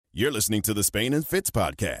You're listening to the Spain and Fitz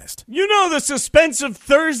podcast. You know the suspense of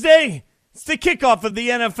Thursday? It's the kickoff of the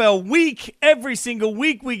NFL week. Every single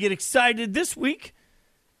week we get excited. This week,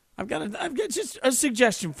 I've got just a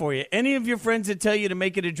suggestion for you. Any of your friends that tell you to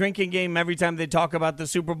make it a drinking game every time they talk about the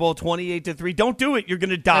Super Bowl 28-3, don't do it. You're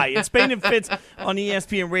going to die. It's Spain and Fitz on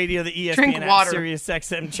ESPN Radio, the ESPN app, Sirius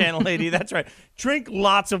XM Channel 80. That's right. Drink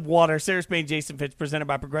lots of water. Sarah Spain, Jason Fitz, presented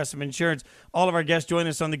by Progressive Insurance. All of our guests join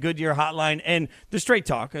us on the Goodyear Hotline, and the Straight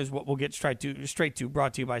Talk is what we'll get straight to,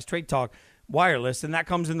 brought to you by Straight Talk Wireless, and that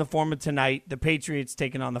comes in the form of tonight, the Patriots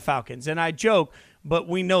taking on the Falcons. And I joke, but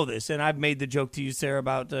we know this, and I've made the joke to you, Sarah,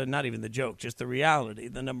 about not even the joke, just the reality,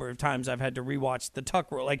 the number of times I've had to rewatch the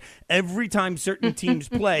Tuck Rule. Like, every time certain teams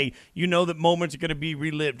play, you know that moments are going to be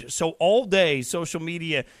relived. So all day, social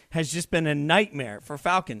media has just been a nightmare for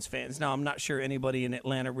Falcons fans. Now, I'm not sure anybody in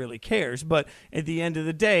Atlanta really cares, but at the end of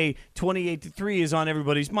the day, 28-3 is on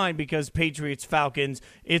everybody's mind because Patriots-Falcons,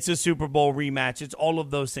 it's a Super Bowl rematch, it's all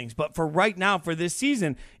of those things. But for right now, for this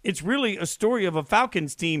season, it's really a story of a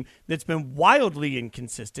Falcons team that's been wildly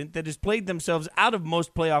inconsistent, that has played themselves out of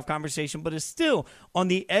most playoff conversation, but is still on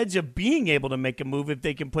the edge of being able to make a move if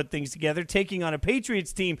they can put things together, taking on a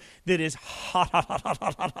Patriots team that is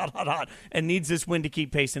hot, and needs this win to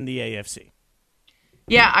keep pace in the AFC.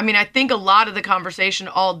 Yeah, I mean, I think a lot of the conversation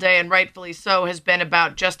all day, and rightfully so, has been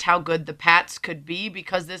about just how good the Pats could be,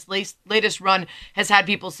 because this latest run has had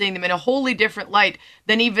people seeing them in a wholly different light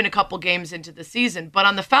than even a couple games into the season. But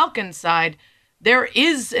on the Falcons side, there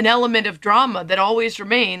is an element of drama that always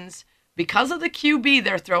remains because of the QB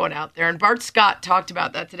they're throwing out there. And Bart Scott talked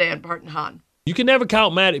about that today on Bart and Hahn. You can never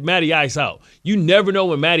count Matty Ice out. You never know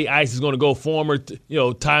when Matty Ice is going to go former,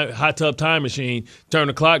 hot tub time machine, turn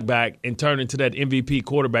the clock back, and turn into that MVP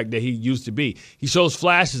quarterback that he used to be. He shows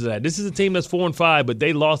flashes of that. This is a team that's 4-5, but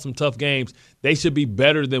they lost some tough games. They should be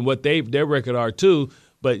better than what their record are too.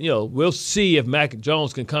 But, we'll see if Mac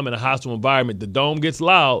Jones can come in a hostile environment. The dome gets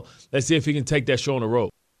loud. Let's see if he can take that show on the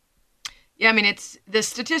road. Yeah, I mean, the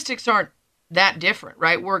statistics aren't that different,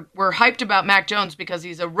 right? We're hyped about Mac Jones because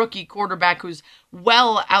he's a rookie quarterback who's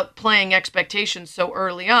well outplaying expectations so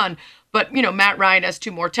early on. But, Matt Ryan has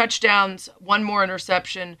 2 more touchdowns, 1 more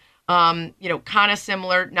interception, kind of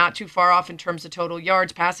similar, not too far off in terms of total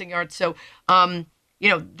yards, passing yards. So,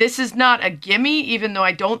 this is not a gimme, even though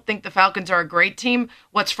I don't think the Falcons are a great team.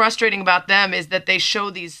 What's frustrating about them is that they show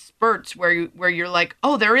these spurts where you're like,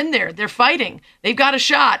 oh, they're in there, they're fighting, they've got a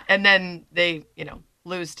shot, and then they,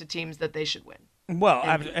 lose to teams that they should win. Well,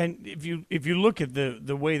 and if you look at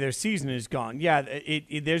the way their season has gone, yeah,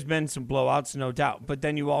 there's been some blowouts, no doubt. But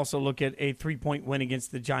then you also look at a 3-point win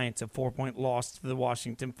against the Giants, a 4-point loss to the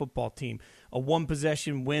Washington football team, a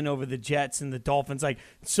 1-possession win over the Jets and the Dolphins. Like,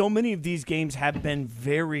 so many of these games have been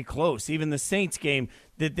very close. Even the Saints game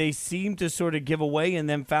that they seemed to sort of give away and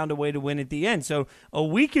then found a way to win at the end. So a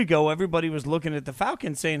week ago, everybody was looking at the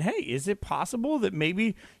Falcons saying, hey, is it possible that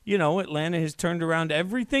maybe, Atlanta has turned around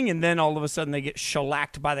everything, and then all of a sudden they get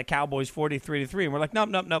shellacked by the Cowboys 43-3, and we're like,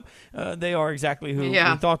 nope. They are exactly who we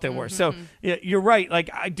thought they were. So yeah, you're right. Like,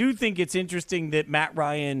 I do think it's interesting that Matt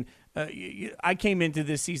Ryan – I came into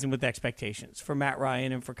this season with expectations for Matt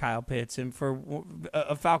Ryan and for Kyle Pitts and for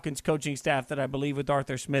a Falcons coaching staff that I believe with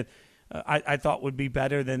Arthur Smith I thought would be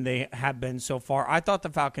better than they have been so far. I thought the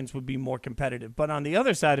Falcons would be more competitive. But on the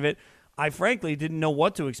other side of it, I frankly didn't know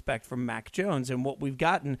what to expect from Mac Jones, and what we've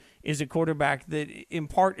gotten is a quarterback that in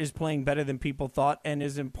part is playing better than people thought, and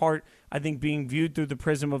is in part, I think, being viewed through the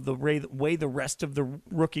prism of the way the rest of the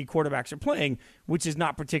rookie quarterbacks are playing, which is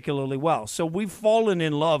not particularly well. So we've fallen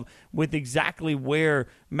in love with exactly where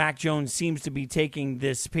Mac Jones seems to be taking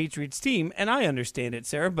this Patriots team, and I understand it,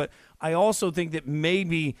 Sarah, but I also think that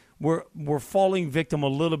maybe we're falling victim a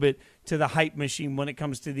little bit to the hype machine when it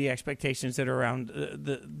comes to the expectations that are around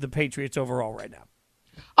the Patriots overall right now.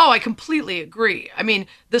 Oh, I completely agree. I mean,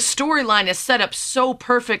 the storyline is set up so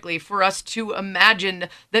perfectly for us to imagine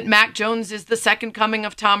that Mac Jones is the second coming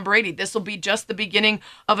of Tom Brady. This will be just the beginning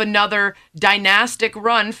of another dynastic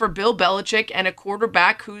run for Bill Belichick and a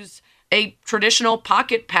quarterback who's a traditional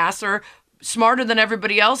pocket passer, smarter than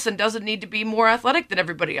everybody else and doesn't need to be more athletic than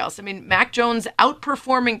everybody else. I mean, Mac Jones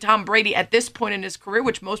outperforming Tom Brady at this point in his career,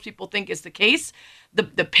 which most people think is the case.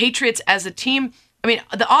 The Patriots as a team, I mean,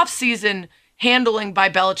 the offseason handling by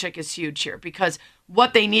Belichick is huge here, because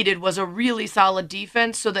what they needed was a really solid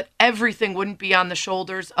defense so that everything wouldn't be on the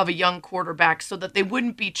shoulders of a young quarterback, so that they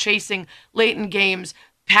wouldn't be chasing late in games,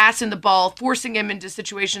 passing the ball, forcing him into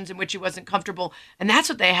situations in which he wasn't comfortable. And that's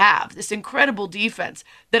what they have, this incredible defense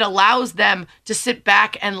that allows them to sit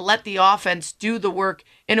back and let the offense do the work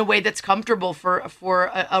in a way that's comfortable for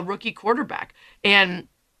a rookie quarterback. And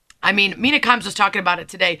I mean, Mina Kimes was talking about it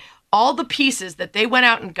today. All the pieces that they went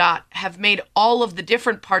out and got have made all of the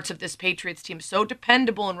different parts of this Patriots team so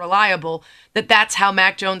dependable and reliable that that's how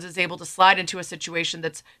Mac Jones is able to slide into a situation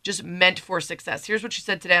that's just meant for success. Here's what she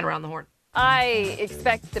said today on Around the Horn. I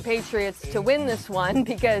expect the Patriots to win this one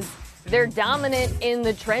because they're dominant in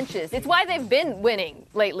the trenches. It's why they've been winning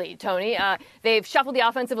lately, Tony. They've shuffled the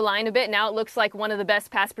offensive line a bit. Now it looks like one of the best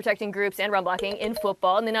pass protecting groups and run blocking in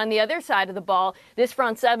football. And then on the other side of the ball, this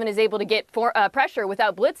front seven is able to get pressure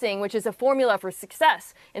without blitzing, which is a formula for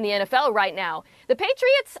success in the NFL right now. The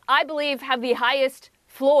Patriots, I believe, have the highest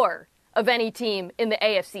floor of any team in the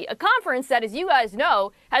AFC, a conference that, as you guys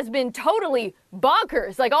know, has been totally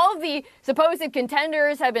bonkers. Like, all of the supposed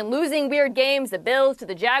contenders have been losing weird games, the Bills to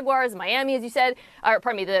the Jaguars, Miami, as you said,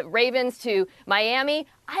 the Ravens to Miami.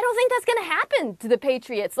 I don't think that's going to happen to the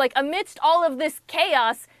Patriots. Like, amidst all of this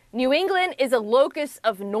chaos, New England is a locus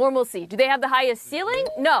of normalcy. Do they have the highest ceiling?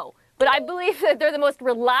 No. But I believe that they're the most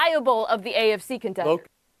reliable of the AFC contenders.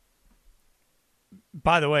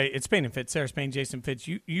 By the way, it's Spain and Fitz, Sarah Spain, Jason Fitz.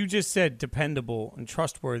 You just said dependable and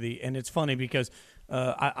trustworthy, and it's funny because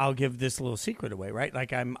I'll give this little secret away, right?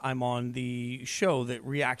 Like I'm on the show that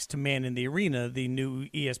reacts to Man in the Arena, the new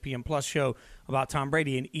ESPN Plus show about Tom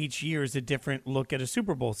Brady, and each year is a different look at a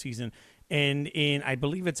Super Bowl season. And in, I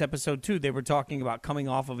believe it's episode 2, they were talking about coming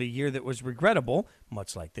off of a year that was regrettable,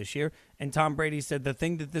 much like this year. And Tom Brady said the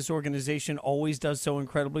thing that this organization always does so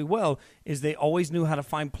incredibly well is they always knew how to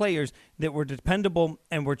find players that were dependable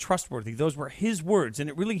and were trustworthy. Those were his words, and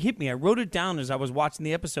it really hit me. I wrote it down as I was watching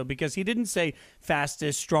the episode because he didn't say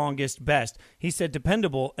fastest, strongest, best. He said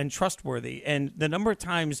dependable and trustworthy. And the number of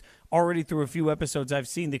times already through a few episodes I've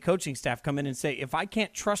seen the coaching staff come in and say, if I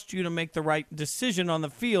can't trust you to make the right decision on the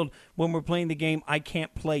field when we're playing the game, I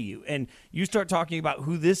can't play you. And you start talking about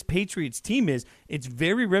who this Patriots team is, it's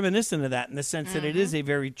very reminiscent of that in the sense that it is a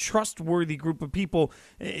very trustworthy group of people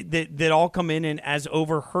that all come in and, as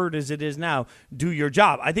overheard as it is now, do your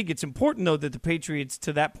job. I think it's important, though, that the Patriots,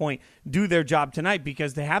 to that point, do their job tonight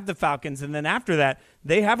because they have the Falcons, and then after that,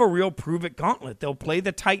 they have a real prove-it gauntlet. They'll play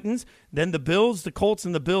the Titans, then the Bills, the Colts,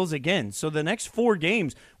 and the Bills again. So the next 4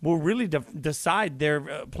 games will really decide their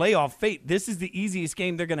playoff fate. This is the easiest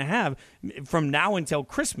game they're going to have from now until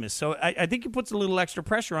Christmas. So I think it puts a little extra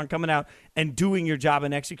pressure on coming out and doing your job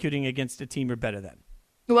and executing against a team you're better than.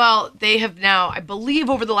 Well, they have now, I believe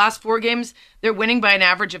over the last 4 games, they're winning by an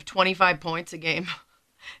average of 25 points a game.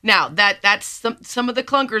 Now, that's some of the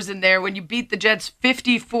clunkers in there. When you beat the Jets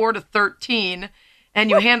 54-13 and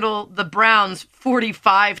you handle the Browns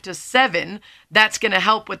 45-7, that's going to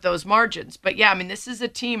help with those margins. But yeah, I mean, this is a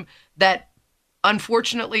team that,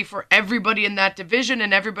 unfortunately for everybody in that division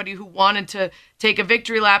and everybody who wanted to take a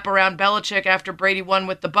victory lap around Belichick after Brady won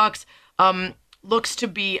with the Bucs, looks to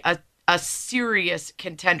be a serious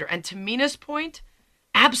contender. And to Mina's point,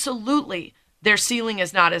 absolutely, their ceiling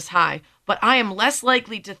is not as high. But I am less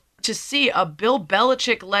likely to see a Bill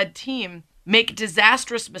Belichick-led team make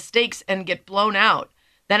disastrous mistakes and get blown out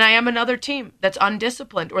than I am another team that's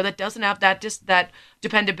undisciplined or that doesn't have that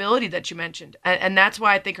dependability that you mentioned. And that's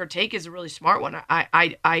why I think her take is a really smart one.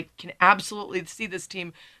 I can absolutely see this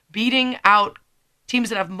team beating out teams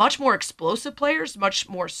that have much more explosive players, much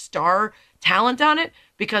more star talent on it,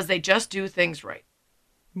 because they just do things right.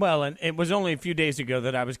 Well, and it was only a few days ago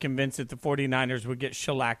that I was convinced that the 49ers would get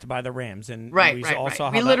shellacked by the Rams. And right.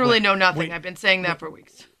 We literally know nothing. I've been saying that for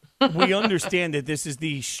weeks. We understand that this is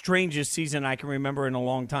the strangest season I can remember in a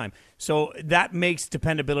long time. So that makes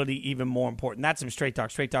dependability even more important. That's some Straight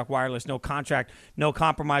Talk Wireless, no contract, no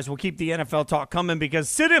compromise. We'll keep the NFL talk coming because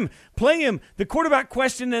sit him, play him. The quarterback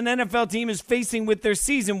question an NFL team is facing with their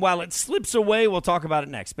season while it slips away. We'll talk about it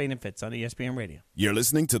next. Spain and Fitz on ESPN Radio. You're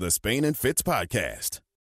listening to the Spain and Fitz podcast.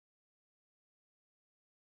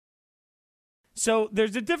 So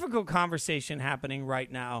there's a difficult conversation happening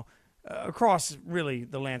right now across really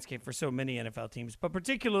the landscape for so many NFL teams, but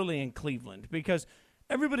particularly in Cleveland, because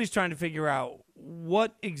everybody's trying to figure out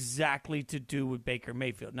what exactly to do with Baker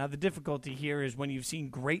Mayfield. Now, the difficulty here is when you've seen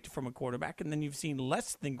great from a quarterback and then you've seen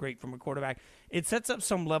less than great from a quarterback, it sets up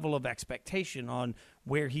some level of expectation on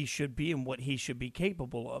where he should be and what he should be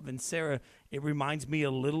capable of. And Sarah, it reminds me a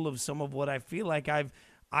little of some of what I feel like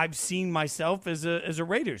I've seen myself as a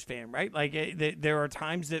Raiders fan, right? Like there are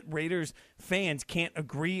times that Raiders fans can't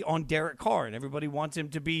agree on Derek Carr, and everybody wants him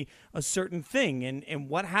to be a certain thing. And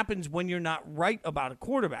what happens when you're not right about a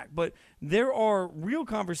quarterback? But there are real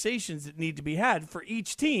conversations that need to be had for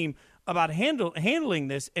each team about handling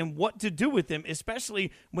this and what to do with him,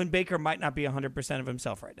 especially when Baker might not be 100% of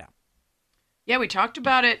himself right now. Yeah, we talked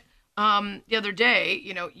about it the other day,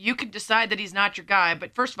 you could decide that he's not your guy,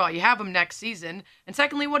 but first of all, you have him next season. And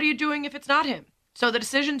secondly, what are you doing if it's not him? So the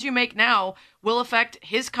decisions you make now will affect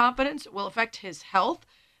his confidence, will affect his health.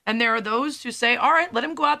 And there are those who say, all right, let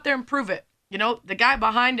him go out there and prove it. The guy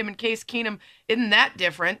behind him in Case Keenum isn't that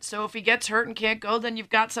different. So if he gets hurt and can't go, then you've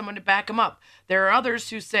got someone to back him up. There are others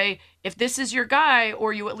who say, if this is your guy,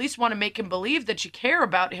 or you at least want to make him believe that you care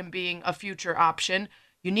about him being a future option,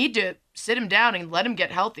 you need to sit him down and let him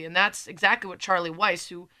get healthy. And that's exactly what Charlie Weiss,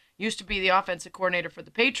 who used to be the offensive coordinator for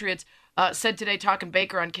the Patriots, said today talking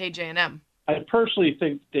Baker on KJNM. I personally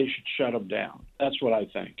think they should shut him down. That's what I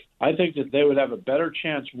think. I think that they would have a better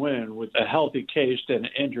chance winning with a healthy Case than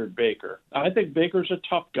an injured Baker. I think Baker's a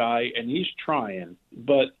tough guy, and he's trying.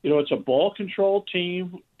 But, it's a ball-control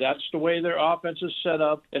team. That's the way their offense is set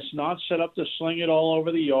up. It's not set up to sling it all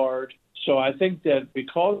over the yard. So I think that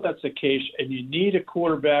because that's the case, and you need a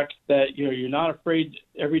quarterback that, you're not afraid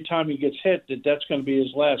every time he gets hit that that's going to be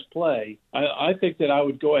his last play, I think that I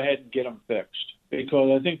would go ahead and get him fixed.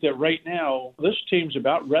 Because I think that right now, this team's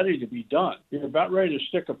about ready to be done. You're about ready to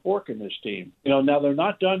stick a fork in this team. Now they're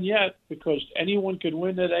not done yet because anyone could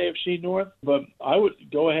win that AFC North, but I would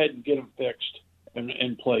go ahead and get them fixed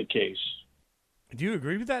and play Case. Do you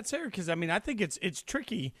agree with that, Sarah? Because, I think it's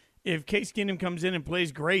tricky. If Case Keenum comes in and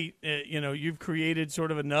plays great, you've created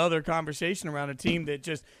sort of another conversation around a team that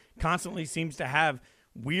just constantly seems to have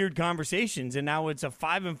weird conversations, and now it's a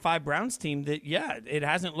 5-5 Browns team that, it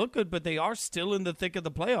hasn't looked good, but they are still in the thick of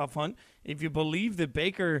the playoff hunt. If you believe that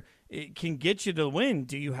Baker can get you to win,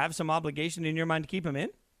 do you have some obligation in your mind to keep him in?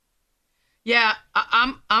 Yeah,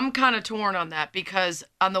 I'm kind of torn on that because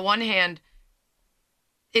on the one hand,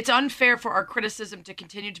 it's unfair for our criticism to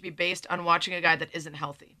continue to be based on watching a guy that isn't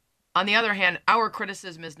healthy. On the other hand, our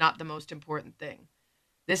criticism is not the most important thing.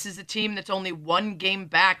 This is a team that's only one game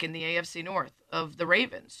back in the AFC North of the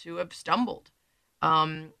Ravens, who have stumbled.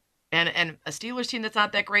 And a Steelers team that's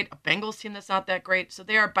not that great, a Bengals team that's not that great. So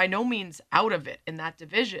they are by no means out of it in that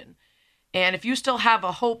division. And if you still have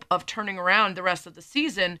a hope of turning around the rest of the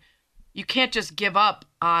season, you can't just give up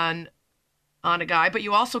on a guy, but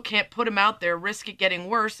you also can't put him out there, risk it getting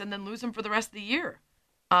worse, and then lose him for the rest of the year.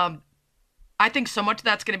 I think so much of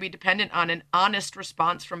that's going to be dependent on an honest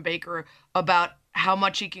response from Baker about how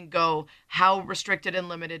much he can go, how restricted and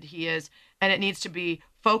limited he is. And it needs to be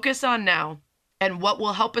focus on now. And what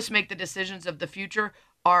will help us make the decisions of the future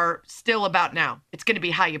are still about now. It's going to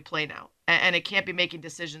be how you play now. And it can't be making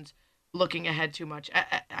decisions looking ahead too much.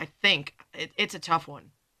 I think it's a tough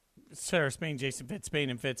one. Sarah Spain, Jason Fitz, Spain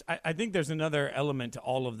and Fitz. I think there's another element to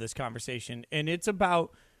all of this conversation, and it's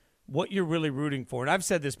about what you're really rooting for. And I've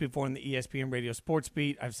said this before in the ESPN Radio Sports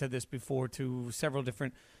Beat. I've said this before to several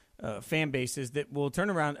different fan bases that will turn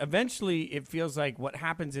around. Eventually, it feels like what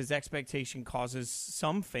happens is expectation causes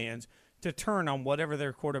some fans to turn on whatever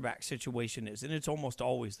their quarterback situation is, and it's almost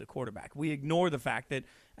always the quarterback. We ignore the fact that,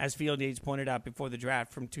 as Field Yates pointed out before the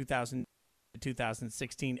draft from 2000 to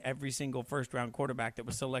 2016, every single first-round quarterback that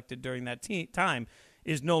was selected during that time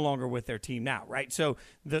is no longer with their team now, right? So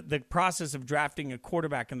the process of drafting a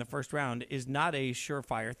quarterback in the first round is not a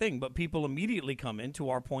surefire thing, but people immediately come in to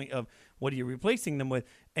our point of what are you replacing them with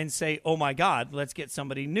and say, oh my God, let's get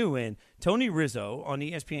somebody new in. Tony Rizzo on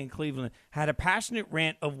ESPN Cleveland had a passionate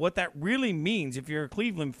rant of what that really means if you're a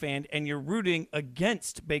Cleveland fan and you're rooting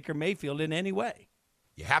against Baker Mayfield in any way.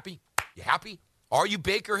 You happy? You happy? Are you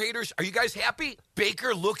Baker haters? Are you guys happy?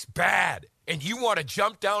 Baker looks bad, and you want to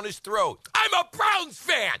jump down his throat. I'm a Browns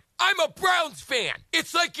fan. I'm a Browns fan.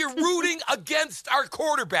 It's like you're rooting against our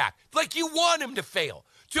quarterback, like you want him to fail.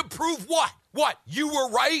 To prove what? What? You were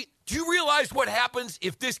right? Do you realize what happens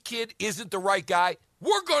if this kid isn't the right guy?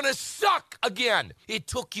 We're going to suck again. It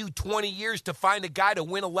took you 20 years to find a guy to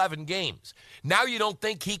win 11 games. Now you don't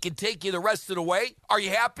think he can take you the rest of the way? Are you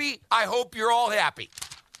happy? I hope you're all happy.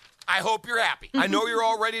 I hope you're happy. I know you're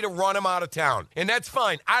all ready to run him out of town, and that's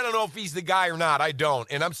fine. I don't know if he's the guy or not. I don't,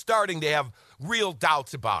 and I'm starting to have real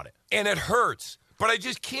doubts about it, and it hurts. But I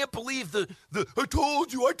just can't believe the I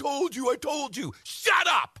told you. Shut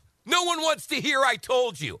up. No one wants to hear I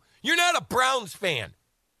told you. You're not a Browns fan.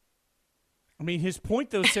 I mean, his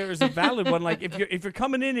point, though, Sarah, is a valid one. Like, if you're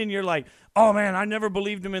coming in and you're like, oh, man, I never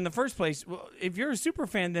believed him in the first place. Well, if you're a super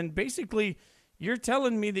fan, then basically – you're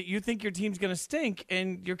telling me that you think your team's going to stink,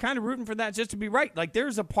 and you're kind of rooting for that just to be right. Like,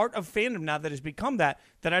 there's a part of fandom now that has become that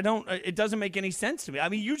I don't. It doesn't make any sense to me. I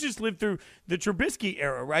mean, you just lived through the Trubisky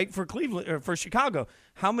era, right, for Cleveland or for Chicago.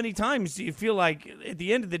 How many times do you feel like at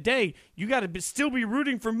the end of the day you got to still be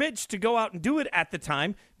rooting for Mitch to go out and do it at the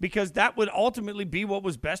time because that would ultimately be what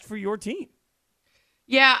was best for your team?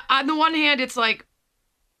 Yeah, on the one hand, it's like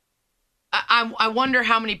I wonder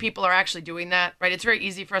how many people are actually doing that, right? It's very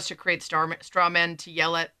easy for us to create straw men to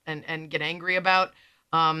yell at and get angry about.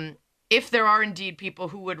 If there are indeed people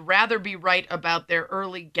who would rather be right about their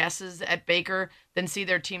early guesses at Baker than see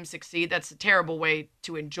their team succeed, that's a terrible way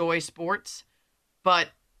to enjoy sports. But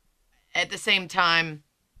at the same time,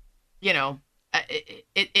 you know,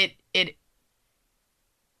 it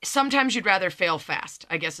sometimes you'd rather fail fast,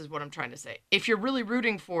 I guess is what I'm trying to say. If you're really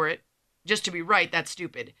rooting for it just to be right, that's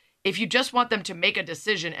stupid. If you just want them to make a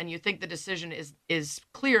decision and you think the decision is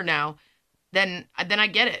clear now, then I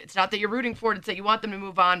get it. It's not that you're rooting for it, it's that you want them to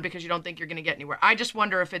move on because you don't think you're going to get anywhere. I just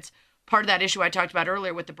wonder if it's part of that issue I talked about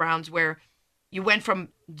earlier with the Browns, where you went from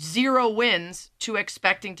 0 wins to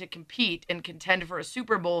expecting to compete and contend for a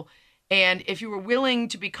Super Bowl. And if you were willing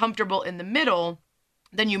to be comfortable in the middle,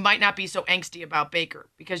 then you might not be so angsty about Baker,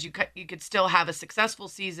 because you could still have a successful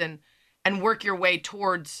season and work your way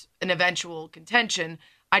towards an eventual contention.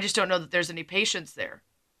 I just don't know that there's any patience there.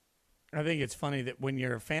 I think it's funny that when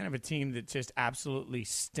you're a fan of a team that just absolutely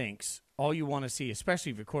stinks, all you want to see,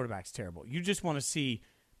 especially if your quarterback's terrible, you just want to see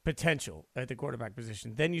potential at the quarterback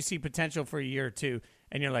position. Then you see potential for a year or two,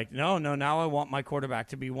 and you're like, no, now I want my quarterback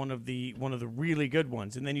to be one of the really good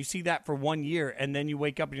ones. And then you see that for 1 year, and then you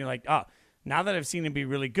wake up and you're like, now that I've seen him be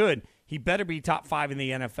really good, he better be top 5 in the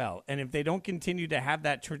NFL. And if they don't continue to have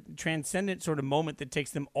that transcendent sort of moment that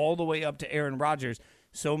takes them all the way up to Aaron Rodgers,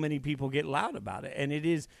 so many people get loud about it. And it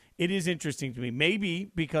is interesting to me.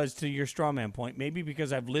 Maybe because, to your straw man point, maybe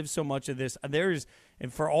because I've lived so much of this,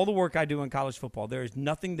 and for all the work I do in college football, there is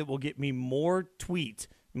nothing that will get me more tweets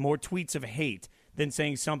of hate than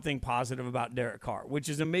saying something positive about Derek Carr, which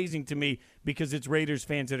is amazing to me because it's Raiders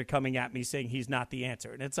fans that are coming at me saying he's not the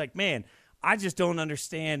answer. And it's like, man, I just don't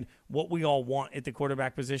understand what we all want at the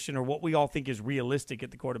quarterback position or what we all think is realistic at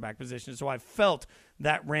the quarterback position. So I felt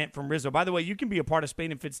that rant from Rizzo. By the way, you can be a part of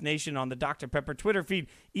Spain and Fitz Nation on the Dr. Pepper Twitter feed.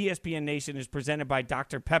 ESPN Nation is presented by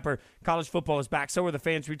Dr. Pepper. College football is back. So are the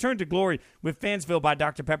fans. Return to glory with Fansville by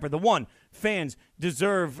Dr. Pepper. The one fans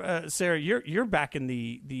deserve. Sarah, you're back in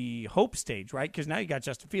the hope stage, right? Because now you got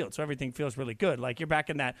Justin Fields, so everything feels really good. Like, you're back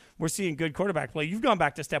in that. We're seeing good quarterback play. You've gone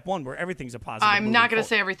back to step one where everything's a positive. I'm not going to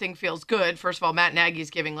say everything feels good. First of all, Matt Nagy's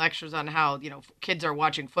giving lectures on how, kids are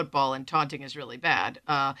watching football and taunting is really bad.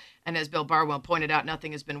 And as Bill Barwell pointed out,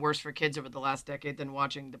 nothing has been worse for kids over the last decade than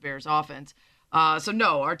watching the Bears offense. So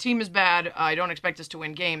no, our team is bad. I don't expect us to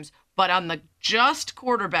win games. But on the just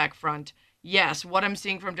quarterback front, yes, what I'm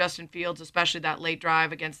seeing from Justin Fields, especially that late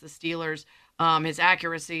drive against the Steelers, his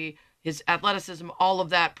accuracy, his athleticism, all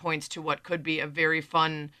of that points to what could be a very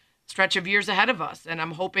fun stretch of years ahead of us. And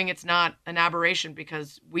I'm hoping it's not an aberration,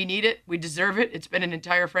 because we need it. We deserve it. It's been an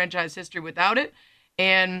entire franchise history without it.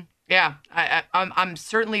 And yeah, I'm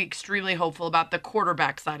certainly extremely hopeful about the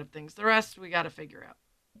quarterback side of things. The rest we got to figure out.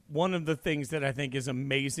 One of the things that I think is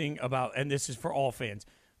amazing about, and this is for all fans,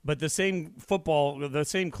 but the same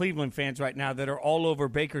Cleveland fans right now that are all over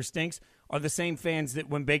Baker stinks are the same fans that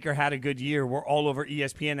when Baker had a good year were all over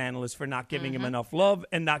ESPN analysts for not giving him enough love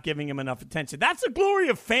and not giving him enough attention. That's the glory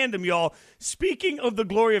of fandom, y'all. Speaking of the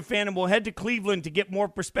glory of fandom, we'll head to Cleveland to get more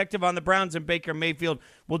perspective on the Browns and Baker Mayfield.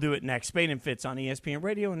 We'll do it next. Spain and Fitz on ESPN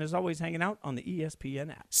Radio, and as always, hanging out on the ESPN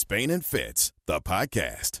app. Spain and Fitz, the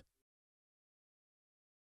podcast.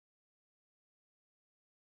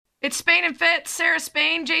 It's Spain and Fitz. Sarah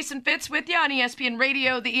Spain, Jason Fitz with you on ESPN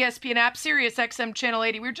Radio, the ESPN app, Sirius XM Channel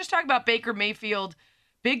 80. We were just talking about Baker Mayfield.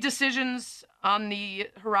 Big decisions on the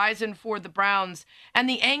horizon for the Browns, and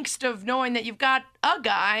the angst of knowing that you've got a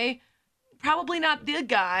guy, probably not the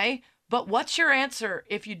guy, but what's your answer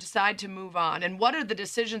if you decide to move on? And what are the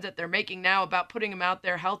decisions that they're making now about putting him out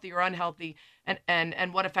there, healthy or unhealthy,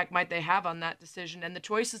 and what effect might they have on that decision and the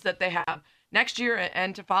choices that they have next year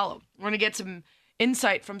and to follow? We're going to get some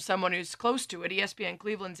insight from someone who's close to it. ESPN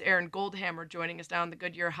Cleveland's Aaron Goldhammer joining us down the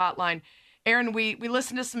Goodyear hotline. Aaron, we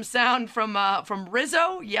listened to some sound from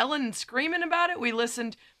Rizzo yelling and screaming about it. We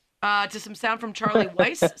listened to some sound from Charlie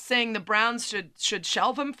Weiss saying the Browns should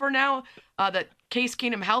shelve him for now, that Case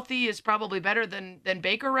Keenum healthy is probably better than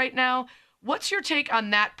Baker right now. What's your take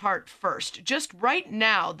on that part first? Just right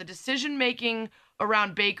now, the decision-making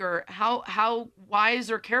around Baker, how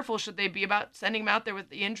wise or careful should they be about sending him out there with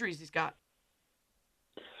the injuries he's got?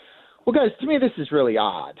 Well, guys, to me, this is really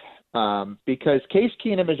odd because Case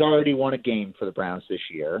Keenum has already won a game for the Browns this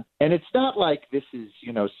year. And it's not like this is,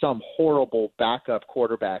 some horrible backup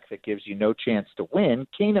quarterback that gives you no chance to win.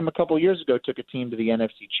 Keenum a couple of years ago took a team to the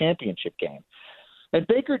NFC Championship game. And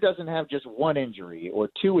Baker doesn't have just one injury or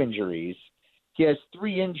two injuries. He has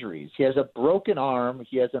 3 injuries. He has a broken arm,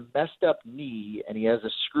 he has a messed up knee, and he has a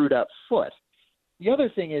screwed up foot. the other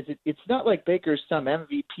thing is it's not like Baker's some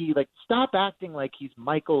MVP. Like, stop acting like he's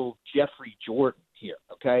Michael Jeffrey Jordan here,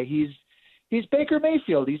 okay? He's Baker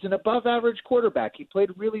Mayfield. He's an above-average quarterback. He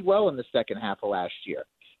played really well in the second half of last year.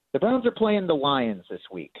 The Browns are playing the Lions this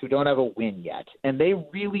week, who don't have a win yet, and they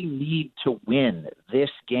really need to win this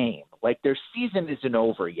game. Like, their season isn't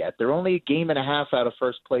over yet. They're only a game and a half out of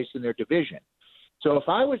first place in their division. So if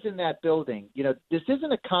I was in that building, this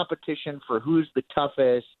isn't a competition for who's the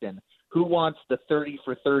toughest and who wants the 30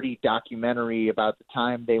 for 30 documentary about the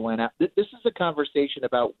time they went out. This is a conversation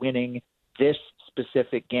about winning this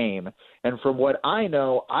specific game. And from what I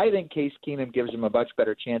know, I think Case Keenum gives them a much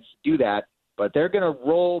better chance to do that. But they're going to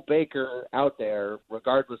roll Baker out there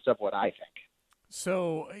regardless of what I think.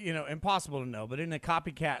 So, impossible to know. But in a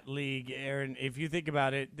copycat league, Aaron, if you think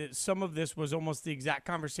about it, some of this was almost the exact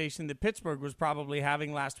conversation that Pittsburgh was probably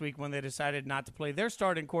having last week when they decided not to play their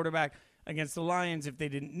starting quarterback against the Lions if they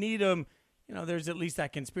didn't need him. There's at least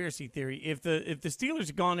that conspiracy theory. If the Steelers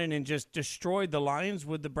had gone in and just destroyed the Lions,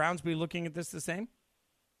 would the Browns be looking at this the same?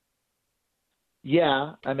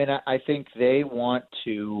 Yeah, I mean, I think they want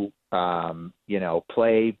to,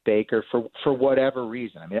 play Baker for whatever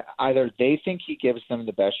reason. I mean, either they think he gives them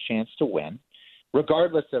the best chance to win,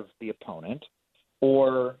 regardless of the opponent,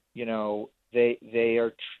 or he's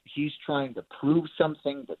trying to prove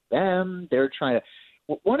something to them. They're trying to.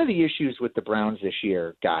 One of the issues with the Browns this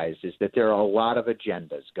year, guys, is that there are a lot of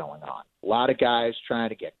agendas going on. A lot of guys trying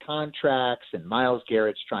to get contracts, and Myles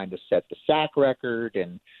Garrett's trying to set the sack record,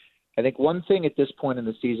 and I think one thing at this point in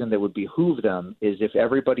the season that would behoove them is if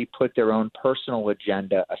everybody put their own personal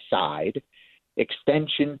agenda aside,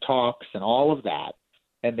 extension talks and all of that,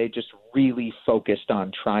 and they just really focused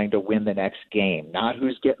on trying to win the next game, not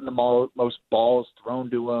who's getting the most balls thrown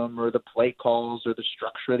to them or the play calls or the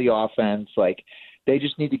structure of the offense. Like, they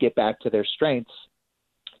just need to get back to their strengths.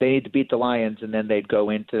 They need to beat the Lions, and then they'd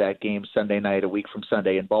go into that game Sunday night, a week from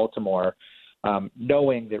Sunday in Baltimore,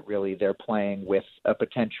 knowing that really they're playing with a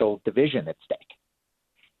potential division at stake.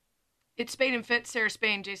 It's Spain and Fitz, Sarah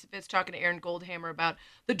Spain, Jason Fitz talking to Aaron Goldhammer about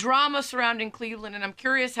the drama surrounding Cleveland, and I'm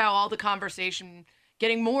curious how all the conversation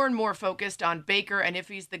getting more and more focused on Baker and if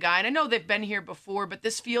he's the guy. And I know they've been here before, but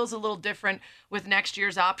this feels a little different with next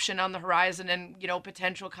year's option on the horizon and,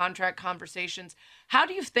 potential contract conversations. How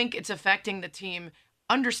do you think it's affecting the team,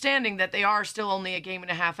 understanding that they are still only a game and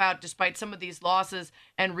a half out, despite some of these losses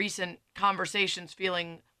and recent conversations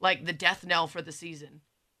feeling like the death knell for the season?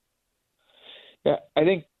 Yeah, I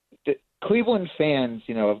think the Cleveland fans,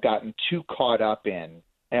 have gotten too caught up in,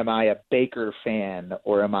 am I a Baker fan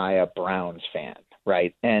or am I a Browns fan,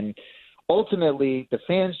 right? And ultimately, the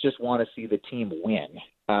fans just want to see the team win.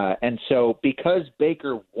 And so because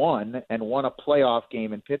Baker won and won a playoff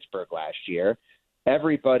game in Pittsburgh last year,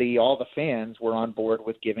 everybody, all the fans were on board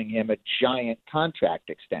with giving him a giant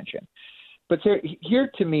contract extension. But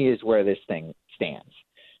here to me is where this thing stands.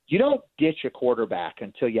 You don't ditch a quarterback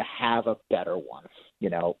until you have a better one.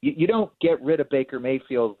 You don't get rid of Baker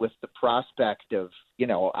Mayfield with the prospect of,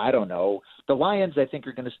 I don't know. The Lions, I think,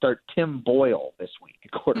 are going to start Tim Boyle this week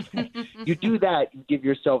at quarterback. You do that, you give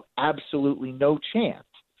yourself absolutely no chance.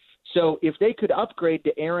 So if they could upgrade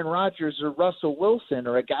to Aaron Rodgers or Russell Wilson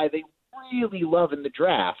or a guy they really love in the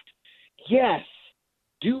draft, yes,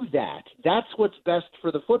 do that. That's what's best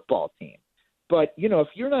for the football team. But, if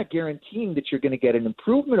you're not guaranteeing that you're going to get an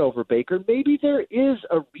improvement over Baker, maybe there is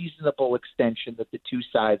a reasonable extension that the two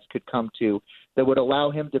sides could come to that would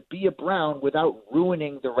allow him to be a Brown without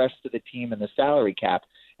ruining the rest of the team and the salary cap.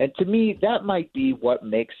 And to me, that might be what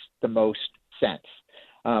makes the most sense.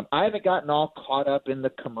 I haven't gotten all caught up in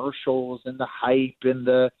the commercials and the hype and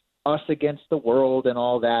the us against the world and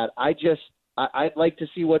all that. I'd like to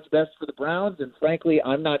see what's best for the Browns, and frankly,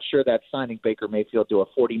 I'm not sure that's signing Baker Mayfield to a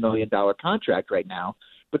 $40 million contract right now.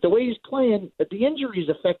 But the way he's playing, the injuries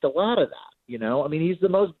affect a lot of that. I mean, he's the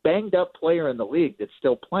most banged-up player in the league that's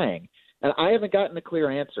still playing, and I haven't gotten a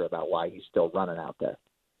clear answer about why he's still running out there.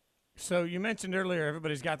 So you mentioned earlier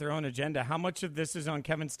everybody's got their own agenda. How much of this is on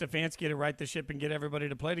Kevin Stefanski to right the ship and get everybody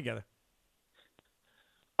to play together?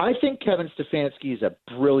 I think Kevin Stefanski is a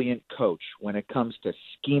brilliant coach when it comes to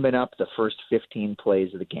scheming up the first 15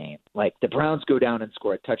 plays of the game. Like, the Browns go down and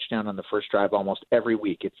score a touchdown on the first drive almost every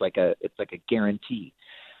week. It's like a guarantee.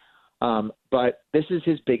 But this is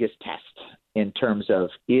his biggest test in terms of,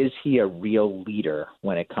 is he a real leader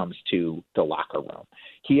when it comes to the locker room?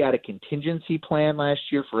 He had a contingency plan last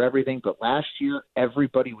year for everything, but last year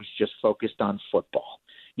everybody was just focused on football.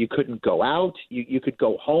 You couldn't go out. You could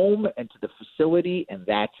go home and to the facility, and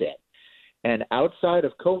that's it. And outside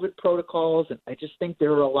of COVID protocols, and I just think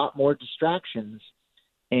there are a lot more distractions,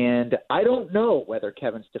 And I don't know whether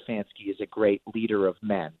Kevin Stefanski is a great leader of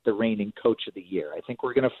men, the reigning coach of the year. I think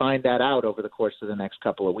we're going to find that out over the course of the next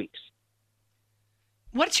couple of weeks.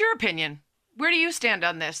 What's your opinion? Where do you stand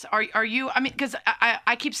on this? Are you, I mean, because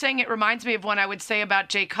I keep saying it reminds me of when I would say about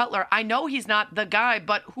Jay Cutler. I know he's not the guy,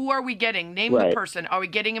 but who are we getting? Name the person. Are we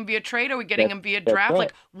getting him via trade? Are we getting him via draft? Right.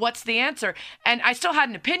 Like, what's the answer? And I still had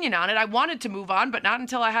an opinion on it. I wanted to move on, but not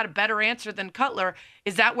until I had a better answer than Cutler.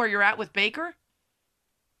 Is that where you're at with Baker?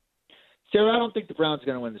 Sarah, I don't think the Browns are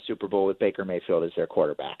going to win the Super Bowl with Baker Mayfield as their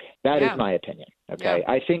quarterback. That is my opinion. Okay.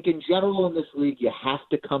 Yeah. I think in general in this league, you have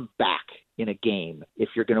to come back in a game if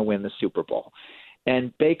you're going to win the Super Bowl.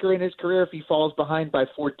 And Baker in his career, if he falls behind by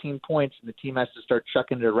 14 points and the team has to start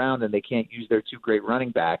chucking it around and they can't use their two great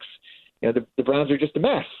running backs, you know, the Browns are just a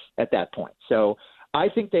mess at that point. So I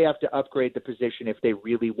think they have to upgrade the position if they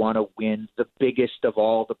really want to win the biggest of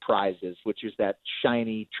all the prizes, which is that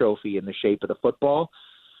shiny trophy in the shape of the football.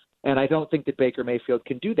 And I don't think that Baker Mayfield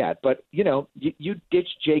can do that. But, you know, you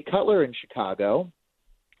ditched Jay Cutler in Chicago,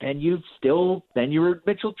 and then you were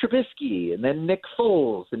Mitchell Trubisky, and then Nick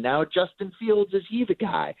Foles, and now Justin Fields, is he the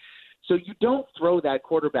guy? So you don't throw that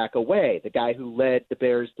quarterback away, the guy who led the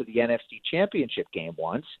Bears to the NFC Championship game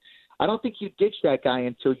once. I don't think you ditch that guy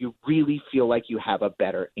until you really feel like you have a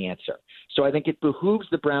better answer. So I think it behooves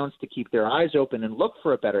the Browns to keep their eyes open and look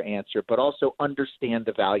for a better answer, but also understand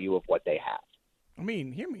the value of what they have. I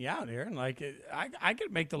mean, hear me out, Aaron. Like, I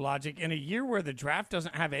could make the logic in a year where the draft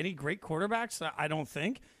doesn't have any great quarterbacks. I don't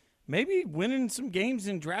think maybe winning some games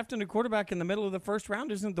and drafting a quarterback in the middle of the first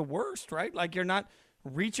round isn't the worst, right? Like, you're not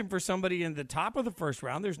reaching for somebody in the top of the first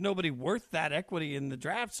round. There's nobody worth that equity in the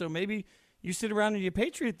draft. So maybe you sit around and you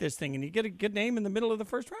Patriot this thing and you get a good name in the middle of the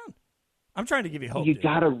first round. I'm trying to give you hope. You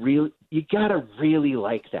gotta really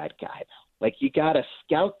like that guy. Like, you got to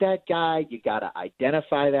scout that guy, you got to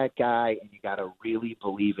identify that guy, and you got to really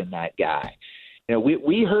believe in that guy. You know,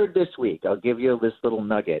 we heard this week, I'll give you this little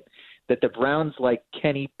nugget, that the Browns like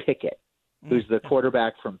Kenny Pickett, who's the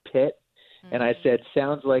quarterback from Pitt. And I said,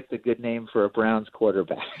 sounds like the good name for a Browns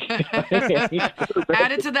quarterback.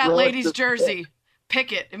 Add it to that lady's jersey.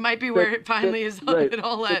 Pickett. It might be where it finally is. Right. It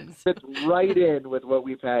all ends. It's right in with what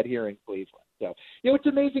we've had here in Cleveland. So, you know, it's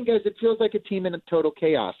amazing, guys. It feels like a team in a total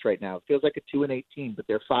chaos right now. It feels like a 2-8 team, but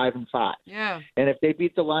they're 5-5. Yeah. And if they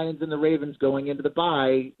beat the Lions and the Ravens going into the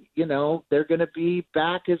bye, you know, they're going to be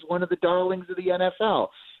back as one of the darlings of the NFL.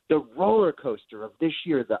 The roller coaster of this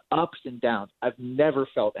year, the ups and downs, I've never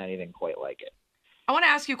felt anything quite like it. I want to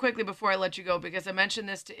ask you quickly before I let you go, because I mentioned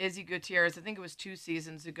this to Izzy Gutierrez. I think it was 2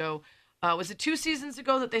 seasons ago. Was it 2 seasons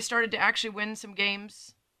ago that they started to actually win some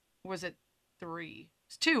games? Or was it 3?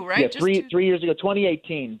 It's 2, right? Yeah, Just 3 2? years ago,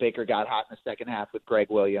 2018, Baker got hot in the second half with Greg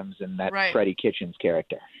Williams and that Freddie Kitchens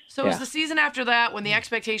character. So it was the season after that when the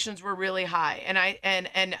expectations were really high, and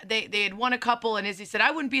they had won a couple, and Izzy said,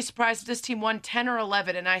 I wouldn't be surprised if this team won 10 or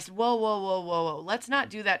 11, and I said, whoa, let's not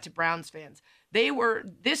do that to Browns fans. They were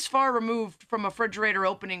this far removed from a refrigerator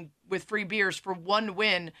opening with free beers for 1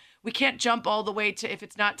 win. We can't jump all the way to if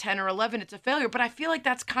it's not 10 or 11, it's a failure. But I feel like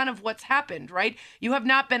that's kind of what's happened, right? You have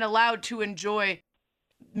not been allowed to enjoy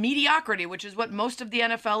mediocrity, which is what most of the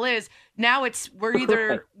NFL is. Now we're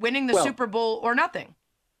either winning the Super Bowl or nothing.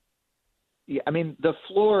 Yeah, I mean, the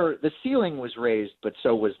ceiling was raised, but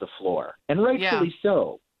so was the floor. And rightfully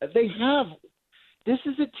so. This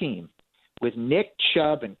is a team with Nick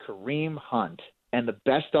Chubb and Kareem Hunt and the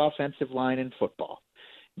best offensive line in football.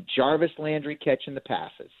 Jarvis Landry catching the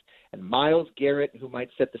passes. And Myles Garrett, who might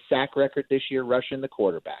set the sack record this year, rushing the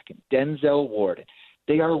quarterback. And Denzel Ward.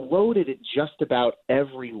 They are loaded at just about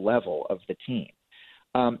every level of the team.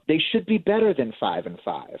 They should be better than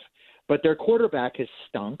 5-5. But their quarterback has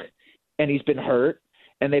stunk, and he's been hurt,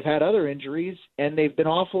 and they've had other injuries, and they've been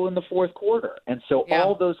awful in the fourth quarter. And so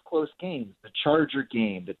all those close games, the Charger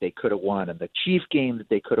game that they could have won and the Chief game that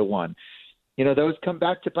they could have won, you know, those come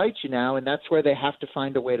back to bite you now, and that's where they have to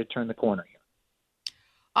find a way to turn the corner here.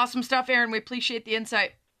 Awesome stuff, Aaron. We appreciate the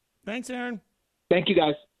insight. Thanks, Aaron. Thank you,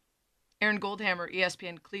 guys. Aaron Goldhammer,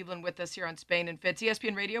 ESPN Cleveland, with us here on Spain and Fitz.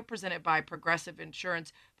 ESPN Radio, presented by Progressive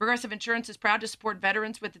Insurance. Progressive Insurance is proud to support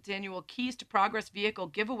veterans with its annual Keys to Progress vehicle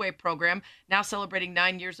giveaway program, now celebrating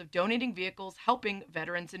 9 years of donating vehicles, helping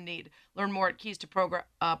veterans in need. Learn more at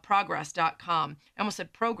keystoprogress.com. I almost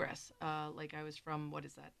said progress, like I was from, what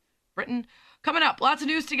is that, Britain? Coming up, lots of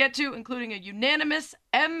news to get to, including a unanimous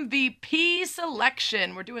MVP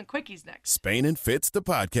selection. We're doing quickies next. Spain and Fitz, the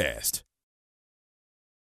podcast.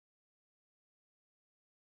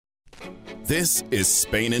 This is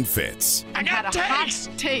Spain and Fitz. I got takes.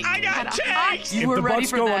 I got takes. If the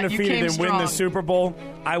Bucks go undefeated and win the Super Bowl,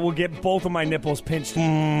 I will get both of my nipples pinched.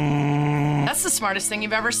 That's the smartest thing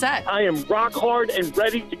you've ever said. I am rock hard and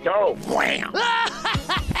ready to go. Wham!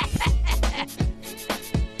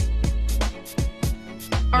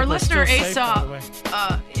 Our listener still safe, by the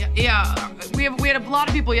way. we had a lot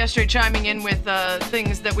of people yesterday chiming in with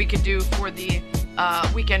things that we could do for the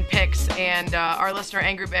weekend picks, and our listener,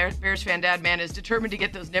 Angry Bears fan Dad Man, is determined to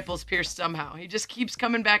get those nipples pierced somehow. He just keeps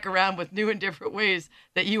coming back around with new and different ways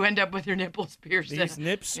that you end up with your nipples pierced. These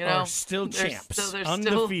nips you know, are still champs. they're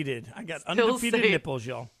Undefeated. I got still undefeated safe. nipples,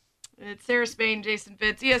 y'all. It's Sarah Spain, Jason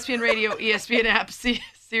Fitz, ESPN Radio, ESPN app,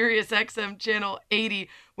 Sirius XM Channel 80.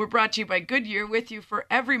 We're brought to you by Goodyear, with you for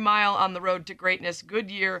every mile on the road to greatness.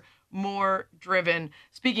 Goodyear, more driven.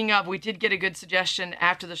 Speaking of, we did get a good suggestion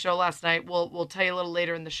after the show last night. We'll tell you a little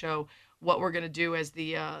later in the show what we're going to do as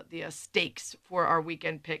the stakes for our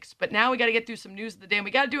weekend picks. But now we got to get through some news of the day, and we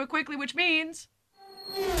got to do it quickly, which means...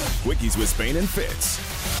 Quickies with Spain and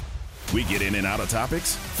Fitz. We get in and out of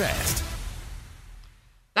topics fast.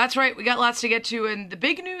 That's right. We got lots to get to. And the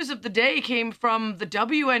big news of the day came from the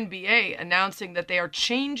WNBA announcing that they are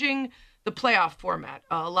changing the playoff format.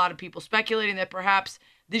 A lot of people speculating that perhaps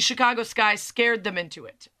the Chicago Sky scared them into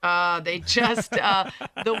it. They just,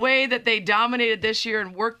 the way that they dominated this year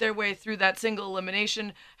and worked their way through that single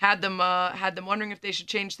elimination had them wondering if they should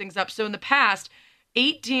change things up. So in the past,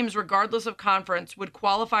 8 teams, regardless of conference, would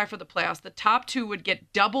qualify for the playoffs. The top 2 would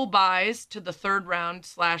get double byes to the third round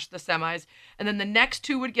 / the semis, and then the next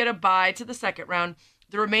 2 would get a bye to the second round.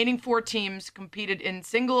 The remaining 4 teams competed in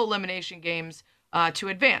single elimination games to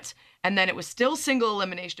advance. And then it was still single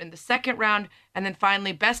elimination in the second round, and then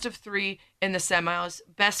finally best of 3 in the semis,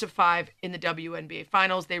 best of 5 in the WNBA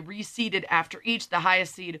finals. They reseeded after each, the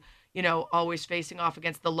highest seed, always facing off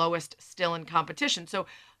against the lowest still in competition. So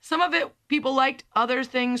some of it people liked, other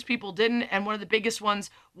things people didn't, and one of the biggest ones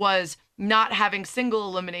was not having single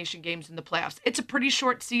elimination games in the playoffs. It's a pretty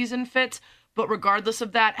short season, Fitz, but regardless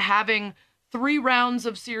of that, having 3 rounds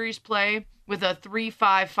of series play with a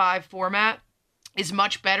 3-5-5 format is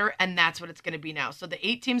much better, and that's what it's going to be now. So the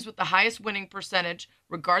 8 teams with the highest winning percentage,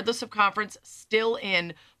 regardless of conference, still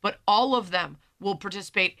in, but all of them will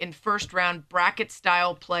participate in first round bracket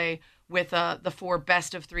style play with the 4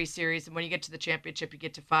 best of 3 series. And when you get to the championship, you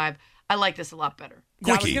get to 5. I like this a lot better.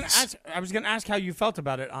 Yeah, I was going to ask how you felt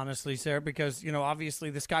about it, honestly, Sarah, because, obviously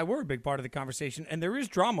the Sky were a big part of the conversation, and there is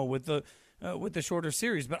drama with the shorter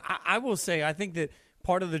series. But I will say, I think that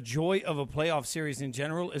part of the joy of a playoff series in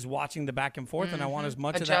general is watching the back and forth, and I want as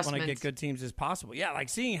much of that when I get good teams as possible. Yeah, like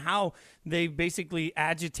seeing how they basically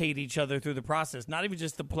agitate each other through the process, not even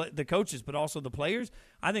just the coaches, but also the players.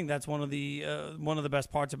 I think that's one of the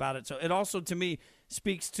best parts about it. So it also, to me,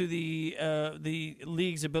 speaks to the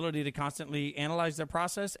league's ability to constantly analyze their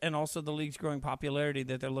process, and also the league's growing popularity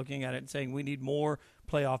that they're looking at it and saying we need more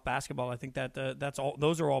playoff basketball. I think that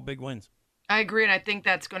those are all big wins. I agree, and I think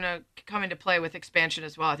that's going to come into play with expansion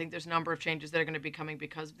as well. I think there's a number of changes that are going to be coming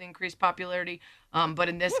because of the increased popularity. But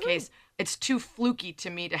in this case, it's too fluky to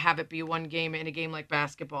me to have it be one game in a game like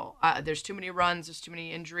basketball. There's too many runs, there's too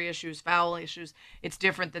many injury issues, foul issues. It's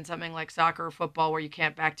different than something like soccer or football where you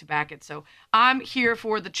can't back-to-back it. So I'm here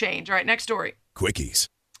for the change. All right, next story. Quickies.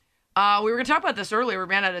 We were going to talk about this earlier. We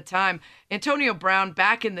ran out of time. Antonio Brown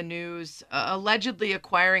back in the news, allegedly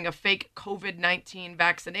acquiring a fake COVID-19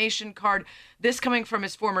 vaccination card. This coming from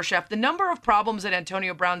his former chef. The number of problems that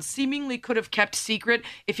Antonio Brown seemingly could have kept secret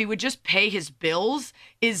if he would just pay his bills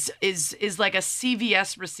is like a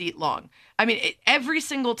CVS receipt long. I mean, every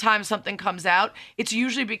single time something comes out, it's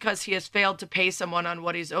usually because he has failed to pay someone on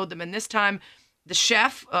what he's owed them. And this time, the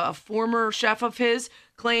chef, a former chef of his,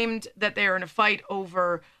 claimed that they are in a fight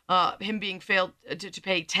over him being failed to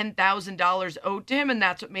pay $10,000 owed to him, and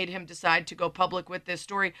that's what made him decide to go public with this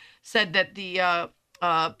story. Said that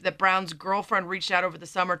that Brown's girlfriend reached out over the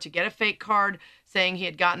summer to get a fake card, saying he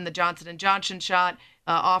had gotten the Johnson & Johnson shot,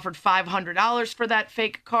 offered $500 for that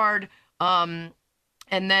fake card, and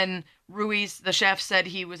then Ruiz, the chef, said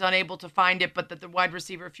he was unable to find it, but that the wide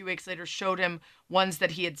receiver a few weeks later showed him ones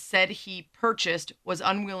that he had said he purchased, was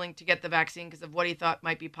unwilling to get the vaccine because of what he thought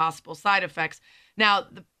might be possible side effects. Now,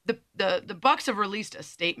 the Bucks have released a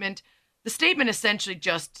statement. The statement essentially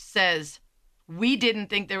just says, we didn't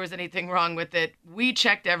think there was anything wrong with it. We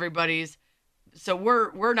checked everybody's, so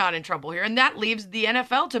we're not in trouble here. And that leaves the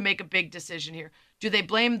NFL to make a big decision here. Do they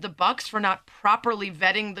blame the Bucks for not properly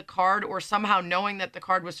vetting the card or somehow knowing that the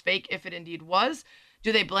card was fake if it indeed was?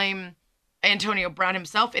 Do they blame Antonio Brown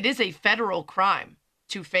himself? It is a federal crime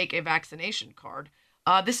to fake a vaccination card.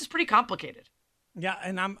 This is pretty complicated. Yeah,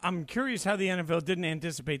 and I'm curious how the NFL didn't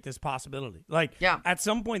anticipate this possibility. Like, at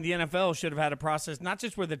some point, the NFL should have had a process, not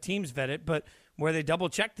just where the teams vet it, but where they double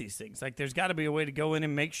check these things. Like, there's got to be a way to go in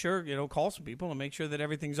and make sure, call some people and make sure that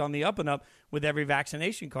everything's on the up and up with every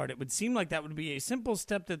vaccination card. It would seem like that would be a simple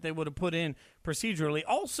step that they would have put in procedurally.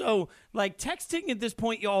 Also, like, texting at this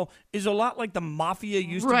point, y'all, is a lot like the mafia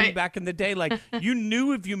used to be back in the day. Like, you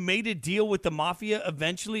knew if you made a deal with the mafia,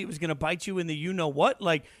 eventually it was going to bite you in the you-know-what.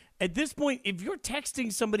 Like, at this point, if you're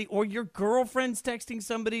texting somebody or your girlfriend's texting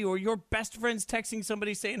somebody or your best friend's texting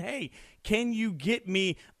somebody saying, hey, can you get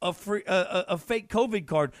me a fake COVID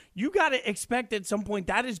card, you got to expect at some point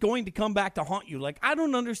that is going to come back to haunt you. Like, I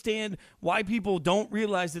don't understand why people don't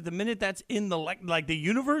realize that the minute that's in the the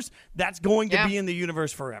universe, that's going to be in the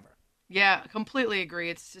universe forever. Yeah, completely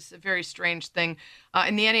agree. It's just a very strange thing.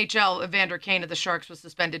 In the NHL, Evander Kane of the Sharks was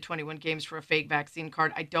suspended 21 games for a fake vaccine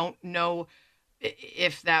card. I don't know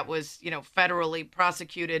if that was, federally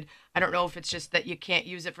prosecuted. I don't know if it's just that you can't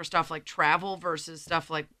use it for stuff like travel versus stuff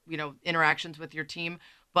like, interactions with your team.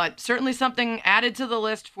 But certainly something added to the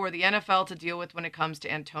list for the NFL to deal with when it comes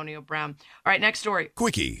to Antonio Brown. All right, next story.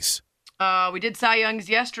 Quickies. We did Cy Youngs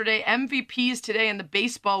yesterday. MVPs today in the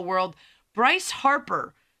baseball world. Bryce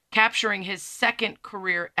Harper capturing his second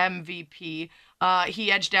career MVP.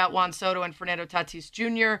 He edged out Juan Soto and Fernando Tatis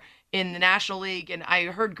Jr. in the National League. And I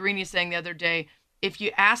heard Greeny saying the other day, if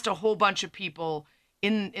you asked a whole bunch of people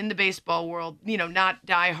in the baseball world, not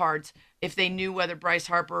diehards, if they knew whether Bryce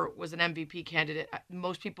Harper was an MVP candidate,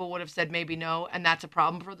 most people would have said maybe no, and that's a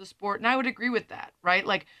problem for the sport. And I would agree with that, right?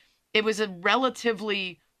 Like, it was a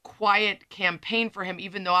relatively quiet campaign for him,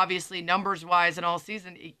 even though obviously numbers-wise and all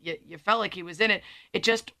season, you felt like he was in it.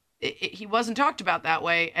 He wasn't talked about that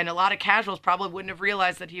way, and a lot of casuals probably wouldn't have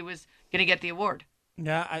realized that he was going to get the award.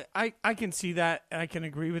 Yeah, I can see that. I can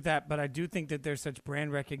agree with that, but I do think that there's such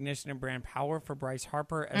brand recognition and brand power for Bryce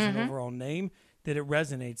Harper as an overall name that it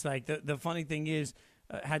resonates. Like, the funny thing is,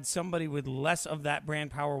 had somebody with less of that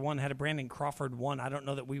brand power won, had a Brandon Crawford won, I don't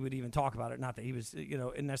know that we would even talk about it. Not that he was,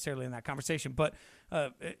 necessarily in that conversation, but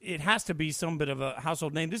it has to be some bit of a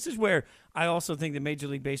household name. This is where I also think that Major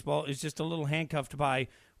League Baseball is just a little handcuffed by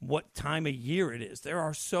what time of year it is. There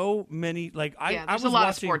are so many, there's a lot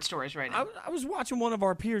of sports stories right now. I was watching one of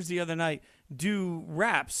our peers the other night do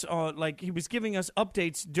raps. He was giving us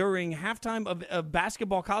updates during halftime of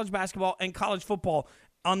basketball, college basketball, and college football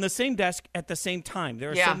on the same desk at the same time.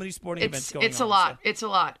 There are so many sporting events going on. It's a lot. It's a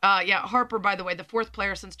lot. Harper, by the way, the fourth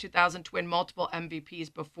player since 2000 to win multiple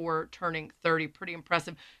MVPs before turning 30. Pretty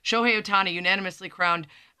impressive. Shohei Ohtani unanimously crowned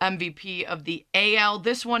MVP of the AL.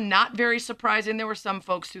 This one, not very surprising. There were some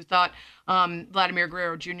folks who thought Vladimir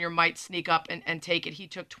Guerrero Jr. might sneak up and take it. He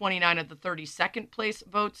took 29 of the 32nd place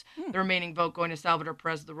votes. The remaining vote going to Salvador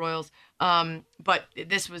Perez of the Royals. But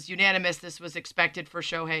this was unanimous. This was expected for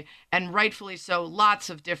Shohei, and rightfully so. Lots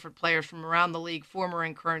of different players from around the league, former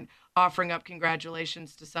and current, offering up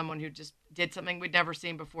congratulations to someone who just did something we'd never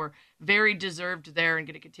seen before. Very deserved there, and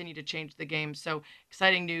going to continue to change the game. So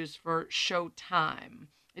exciting news for Showtime.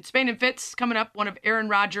 It's Spain and Fitz coming up. One of Aaron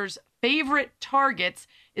Rodgers' favorite targets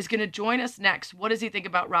is going to join us next. What does he think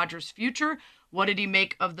about Rodgers' future? What did he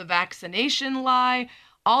make of the vaccination lie?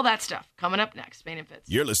 All that stuff coming up next. Spain and Fitz.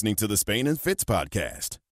 You're listening to the Spain and Fitz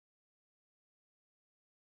podcast.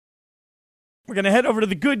 We're going to head over to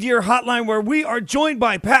the Goodyear Hotline where we are joined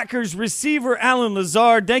by Packers receiver Allen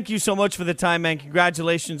Lazard. Thank you so much for the time, man.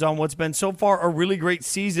 Congratulations on what's been so far a really great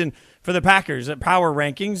season for the Packers. Power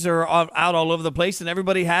rankings are out all over the place, and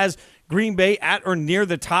everybody has Green Bay at or near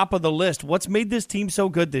the top of the list. What's made this team so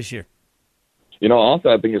good this year?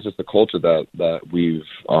 Honestly, I think it's just the culture that we've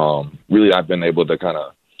really I've been able to kind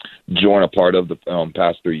of join a part of the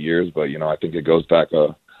past 3 years. But, I think it goes back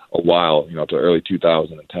a while, to early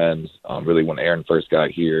 2010s, really when Aaron first got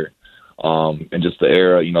here, and just the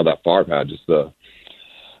era, that Favre had, just the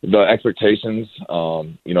expectations,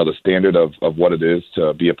 the standard of what it is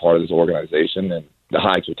to be a part of this organization and the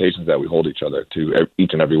high expectations that we hold each other to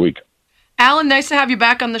each and every week. Alan, nice to have you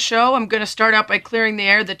back on the show. I'm going to start out by clearing the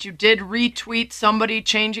air that you did retweet somebody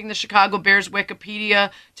changing the Chicago Bears Wikipedia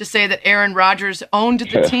to say that Aaron Rodgers owned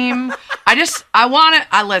the team. I want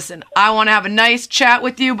to have a nice chat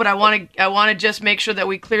with you, but I want to just make sure that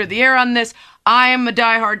we clear the air on this. I am a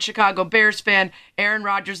diehard Chicago Bears fan. Aaron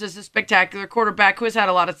Rodgers is a spectacular quarterback who has had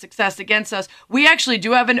a lot of success against us. We actually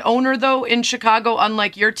do have an owner, though, in Chicago.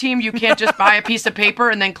 Unlike your team, you can't just buy a piece of paper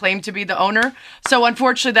and then claim to be the owner. So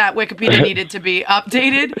unfortunately, that Wikipedia needed to be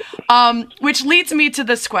updated, which leads me to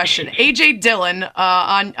this question. A.J. Dillon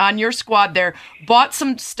on your squad there bought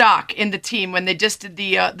some stock in the team when they just did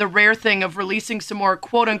the rare thing of releasing some more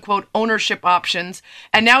quote-unquote ownership options,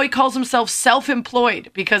 and now he calls himself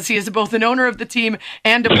self-employed because he is both an owner of the team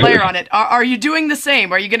and a player on it. Are you doing the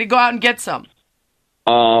same? Are you going to go out and get some?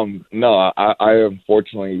 No, I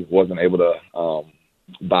unfortunately wasn't able to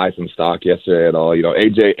buy some stock yesterday at all. You know,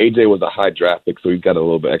 AJ was a high draft pick, so he's got a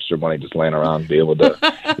little bit extra money just laying around to be able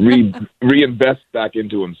to reinvest back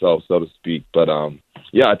into himself, so to speak. But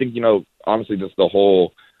yeah, I think, you know, honestly, just the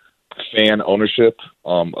whole fan ownership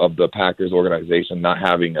of the Packers organization, not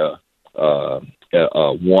having a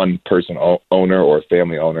one person owner or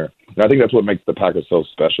family owner. And I think that's what makes the Packers so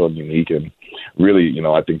special and unique. And really, you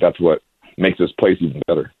know, I think that's what makes this place even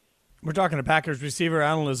better. We're talking to Packers receiver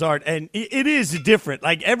Allen Lazard, and it is different.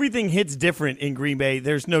 Like, everything hits different in Green Bay.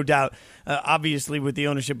 There's no doubt, obviously, with the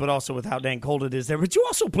ownership, but also with how dang cold it is there. But you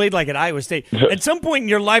also played, like, at Iowa State. At some point in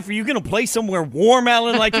your life, are you going to play somewhere warm,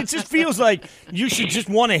 Allen? Like, it just feels like you should just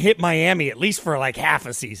want to hit Miami, at least for, like, half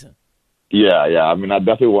a season. Yeah. I mean, I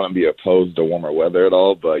definitely wouldn't be opposed to warmer weather at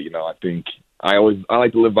all. But, you know, I think I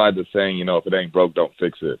like to live by the saying, you know, if it ain't broke, don't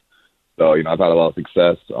fix it. So, you know, I've had a lot of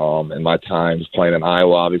success in my times playing in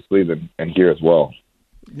Iowa, obviously, and here as well.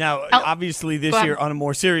 Now, obviously, this year, on a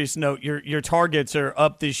more serious note, your targets are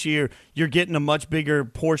up this year. You're getting a much bigger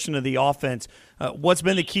portion of the offense. What's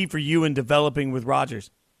been the key for you in developing with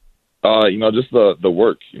Rodgers? You know, just the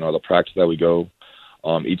work, you know, the practice that we go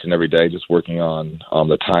each and every day, just working on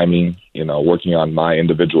the timing, you know, working on my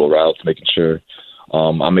individual routes, making sure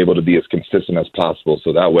I'm able to be as consistent as possible.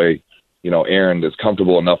 So that way, you know, Aaron is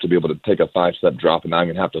comfortable enough to be able to take a 5-step drop and not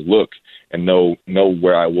even have to look and know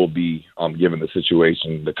where I will be given the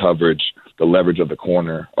situation, the coverage, the leverage of the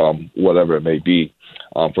corner, whatever it may be,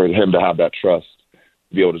 for him to have that trust,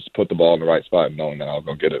 to be able to just put the ball in the right spot and knowing that I'll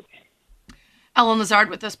go get it. Allen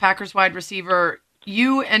Lazard with this Packers wide receiver.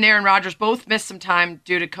 You and Aaron Rodgers both missed some time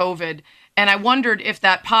due to COVID. And I wondered if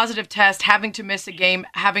that positive test, having to miss a game,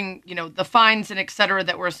 having, you know, the fines and et cetera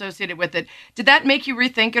that were associated with it, did that make you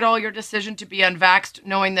rethink at all your decision to be unvaxxed,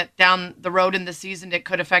 knowing that down the road in the season it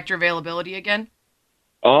could affect your availability again?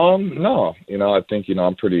 No. You know, I think, you know,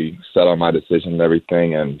 I'm pretty set on my decision and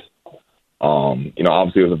everything. And, you know,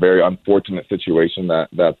 obviously it was a very unfortunate situation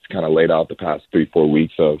that's kind of laid out the past 3-4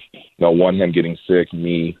 weeks of, you know, him getting sick,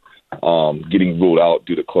 me getting ruled out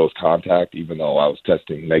due to close contact, even though I was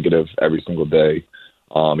testing negative every single day.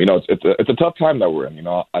 You know, it's a tough time that we're in. You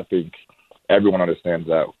know, I think everyone understands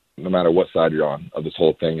that no matter what side you're on of this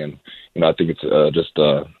whole thing. And, you know, I think it's just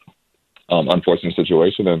a unfortunate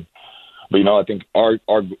situation. But, you know, I think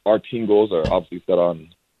our team goals are obviously set on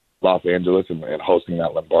Los Angeles and hosting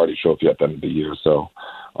that Lombardi Trophy at the end of the year. So,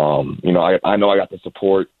 you know, I know I got the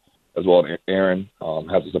support as well. Aaron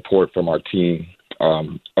has the support from our team,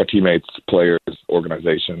 our teammates, players,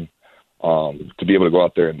 organization, to be able to go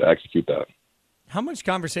out there and to execute that. How much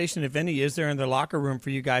conversation, if any, is there in the locker room for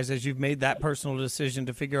you guys as you've made that personal decision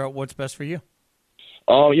to figure out what's best for you?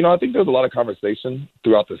 You know, I think there's a lot of conversation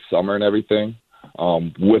throughout the summer and everything,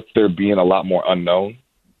 with there being a lot more unknown.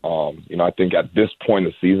 You know, I think at this point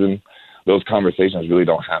in the season, those conversations really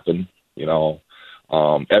don't happen. You know,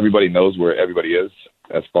 everybody knows where everybody is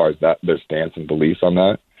as far as that, their stance and beliefs on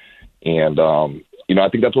that. And, you know, I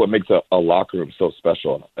think that's what makes a locker room so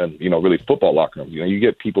special. And, you know, really football locker rooms. You know, you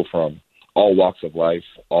get people from all walks of life,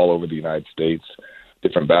 all over the United States,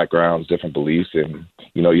 different backgrounds, different beliefs. And,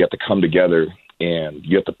 you know, you have to come together and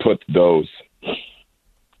you have to put those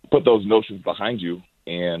notions behind you.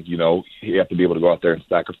 And, you know, you have to be able to go out there and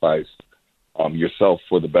sacrifice yourself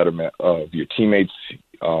for the betterment of your teammates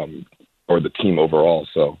or the team overall.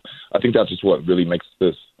 So I think that's just what really makes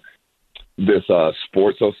this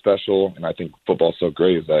sport so special, and I think football's so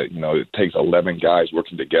great, is that, you know, it takes 11 guys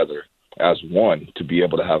working together as one to be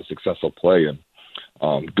able to have a successful play.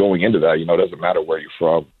 And going into that, you know, it doesn't matter where you're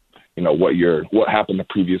from, you know, what happened the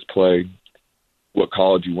previous play, what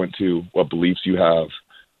college you went to, what beliefs you have.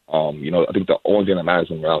 You know, I think the only thing that matters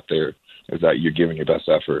when we're out there is that you're giving your best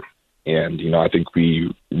effort. And, you know, I think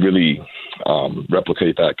we really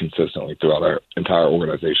replicate that consistently throughout our entire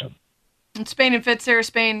organization. And Spain and Fitz, Sarah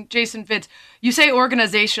Spain, Jason Fitz, you say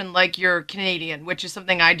organization like you're Canadian, which is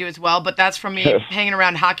something I do as well, but that's from me hanging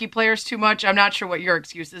around hockey players too much. I'm not sure what your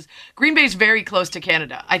excuse is. Green Bay's very close to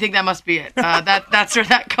Canada. I think that must be it. That's where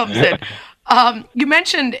that comes in. You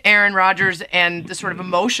mentioned Aaron Rodgers and the sort of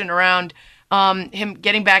emotion around him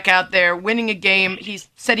getting back out there, winning a game. He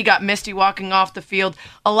said he got misty walking off the field.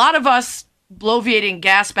 A lot of us bloviating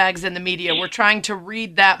gas bags in the media, we're trying to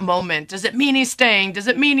read that moment. Does it mean he's staying? Does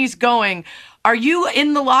it mean he's going? Are you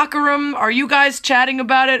in the locker room? Are you guys chatting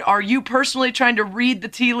about it? Are you personally trying to read the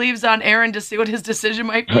tea leaves on Aaron to see what his decision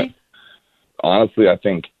might be? Honestly, I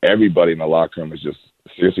think everybody in the locker room is just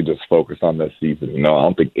seriously just focused on this season. I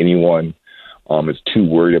don't think anyone is too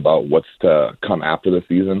worried about what's to come after the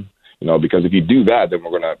season. Because if you do that, then we're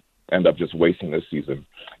going to end up just wasting this season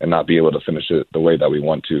and not be able to finish it the way that we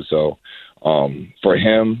want to. So for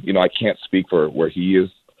him, I can't speak for where he is,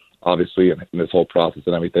 obviously, in this whole process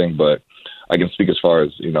and everything, but I can speak as far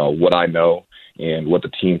as, what I know and what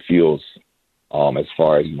the team feels as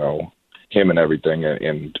far as, him and everything.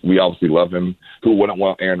 And we obviously love him. Who wouldn't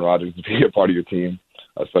want Aaron Rodgers to be a part of your team,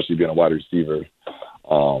 especially being a wide receiver?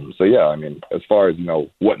 So, yeah, I mean, as far as,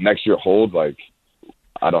 what next year holds,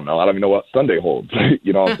 I don't know. I don't even know what Sunday holds.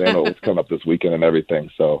 You know what I'm saying? It's coming up this weekend and everything.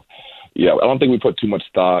 So, yeah, I don't think we put too much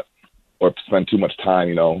thought or spend too much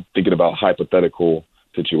time, thinking about hypothetical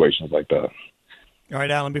situations like that. All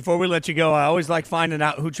right, Alan, before we let you go, I always like finding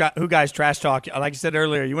out who guys trash talk. Like I said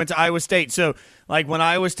earlier, you went to Iowa State. So, when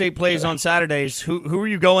Iowa State plays on Saturdays, who are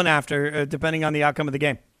you going after, depending on the outcome of the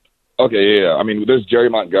game? Okay, yeah. I mean, there's Jerry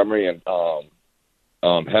Montgomery and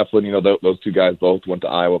Heflin. Those two guys both went to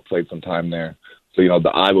Iowa, played some time there. So, the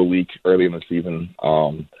Iowa week early in the season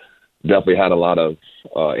definitely had a lot of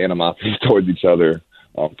animosity towards each other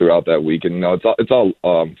throughout that week. And, it's all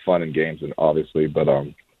fun and games, and obviously. But,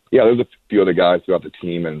 yeah, there's a few other guys throughout the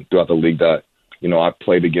team and throughout the league that, I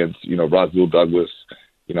played against, Rasul Douglas,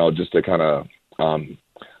 just to kind of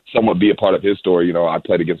somewhat be a part of his story. I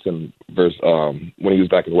played against him versus, when he was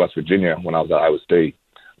back in West Virginia when I was at Iowa State,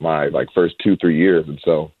 my, first 2-3 years. And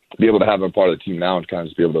so be able to have him part of the team now and kind of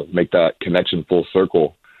just be able to make that connection full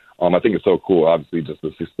circle. I think it's so cool, obviously, just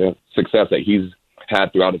the success that he's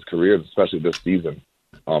had throughout his career, especially this season,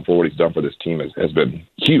 for what he's done for this team has been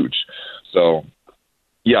huge. So,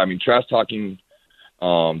 yeah, I mean, trash talking,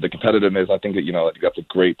 the competitiveness, I think that, that's a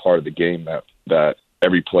great part of the game that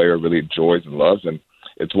every player really enjoys and loves, and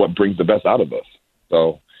it's what brings the best out of us.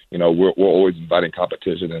 So, we're always inviting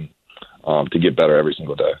competition and to get better every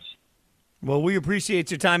single day. Well, we appreciate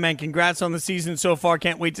your time, man. Congrats on the season so far.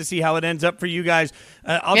 Can't wait to see how it ends up for you guys.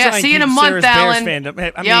 I'll try and see you in a month, Sarah's Alan.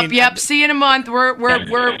 Fandom. Yep. See you in a month. We're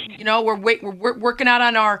working out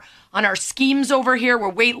on our schemes over here.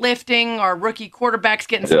 We're weightlifting. Our rookie quarterback's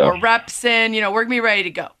getting some more reps in. We're gonna be ready to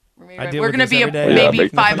go. We're gonna be maybe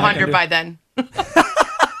 500 by then.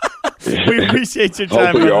 We appreciate your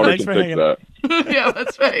time. Thanks for hanging out. Yeah,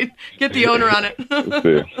 that's right. Get the owner on it. Let's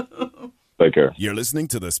see. Take care. You're listening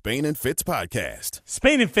to the Spain and Fitz podcast.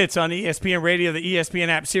 Spain and Fitz on ESPN Radio, the ESPN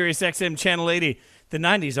app, Sirius XM Channel 80. The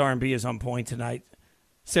 90s R&B is on point tonight.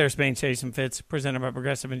 Sarah Spain, Chase and Fitz, presented by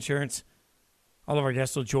Progressive Insurance. All of our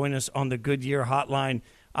guests will join us on the Goodyear Hotline.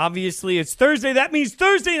 Obviously, it's Thursday. That means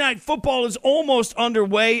Thursday night football is almost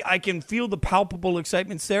underway. I can feel the palpable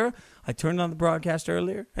excitement, Sarah. I turned on the broadcast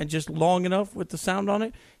earlier, and just long enough with the sound on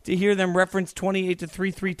it to hear them reference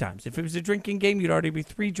 28-3 3 times. If it was a drinking game, you'd already be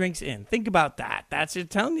 3 drinks in. Think about that. That's it.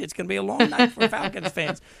 Telling you, it's going to be a long night for Falcons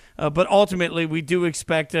fans. But ultimately, we do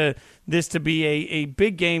expect this to be a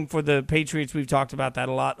big game for the Patriots. We've talked about that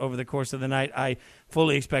a lot over the course of the night. I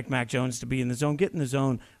fully expect Mac Jones to be in the zone. Get in the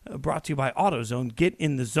zone. Brought to you by AutoZone. Get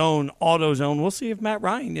in the zone. AutoZone. We'll see if Matt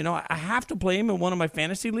Ryan, I have to play him in one of my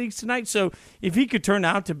fantasy leagues tonight. So if he could turn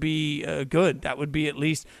out to be good, that would be, at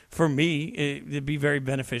least for me, it'd be very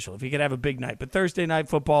beneficial if he could have a big night. But Thursday night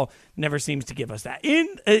football never seems to give us that.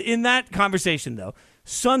 In that conversation, though,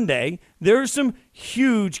 Sunday, there are some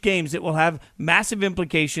huge games that will have massive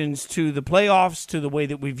implications to the playoffs, to the way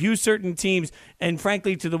that we view certain teams, and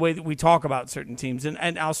frankly, to the way that we talk about certain teams.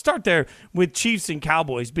 And I'll start there with Chiefs and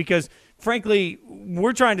Cowboys because, frankly,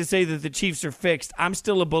 we're trying to say that the Chiefs are fixed. I'm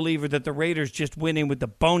still a believer that the Raiders just went in with the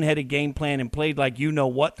boneheaded game plan and played like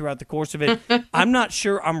you-know-what throughout the course of it. I'm not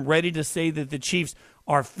sure I'm ready to say that the Chiefs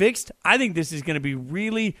are fixed. I think this is going to be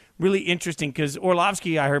really, really interesting because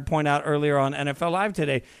Orlovsky, I heard, point out earlier on NFL Live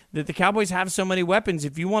today that the Cowboys have so many weapons.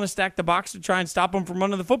 If you want to stack the box to try and stop them from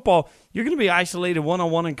running the football, you're going to be isolated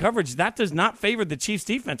one-on-one in coverage. That does not favor the Chiefs'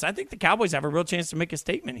 defense. I think the Cowboys have a real chance to make a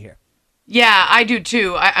statement here. Yeah, I do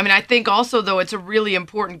too. I mean, I think also, though, it's a really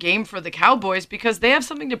important game for the Cowboys because they have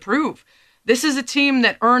something to prove. This is a team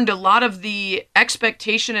that earned a lot of the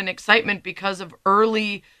expectation and excitement because of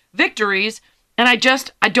early victories. And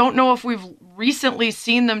I don't know if we've recently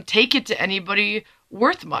seen them take it to anybody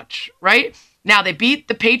worth much, right? Now, they beat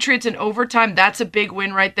the Patriots in overtime. That's a big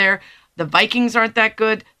win right there. The Vikings aren't that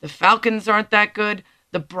good. The Falcons aren't that good.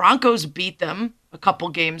 The Broncos beat them a couple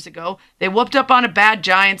games ago. They whooped up on a bad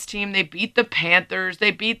Giants team. They beat the Panthers.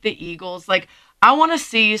 They beat the Eagles. Like, I want to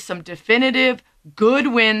see some definitive good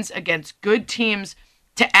wins against good teams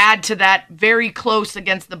to add to that very close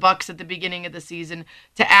against the Bucs at the beginning of the season,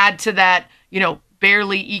 to add to that,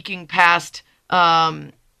 barely eking past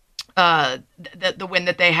the win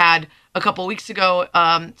that they had a couple weeks ago.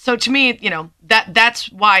 So to me,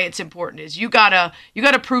 that's why it's important, is you gotta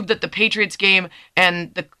prove that the Patriots game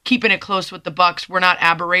and the keeping it close with the Bucs were not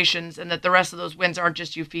aberrations, and that the rest of those wins aren't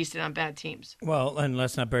just you feasting on bad teams. Well, and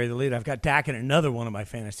let's not bury the lead. I've got Dak in another one of my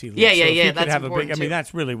fantasy leagues. Yeah. That's important too.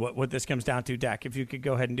 That's really what this comes down to, Dak. If you could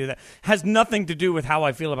go ahead and do that. Has nothing to do with how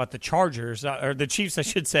I feel about the Chargers, or the Chiefs, I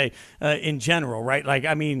should say, in general, right?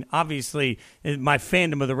 Obviously, my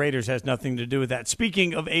fandom of the Raiders has nothing to do with that.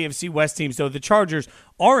 Speaking of AFC West teams, though, the Chargers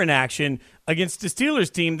are in action against the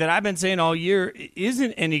Steelers team that I've been saying all year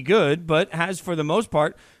isn't any good, but has, for the most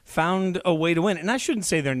part, found a way to win. And I shouldn't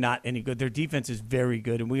say they're not any good. Their defense is very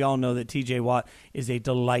good, and we all know that T.J. Watt is a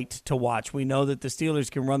delight to watch. We know that the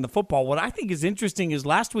Steelers can run the football. What I think is interesting is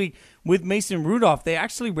last week with Mason Rudolph, they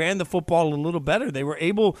actually ran the football a little better. They were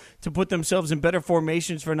able to put themselves in better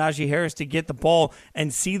formations for Najee Harris to get the ball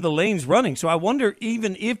and see the lanes running. So I wonder,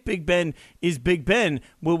 even if Big Ben is Big Ben,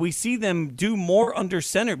 will we see them do more under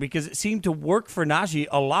center, because it seemed to work for Najee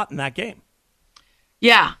a lot in that game.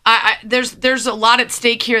 Yeah, there's a lot at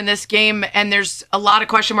stake here in this game, and there's a lot of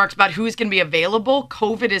question marks about who's going to be available.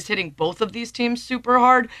 COVID is hitting both of these teams super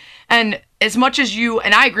hard, and as much as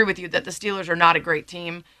and I agree with you that the Steelers are not a great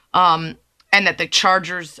team, and that the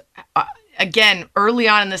Chargers, again, early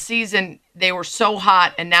on in the season, they were so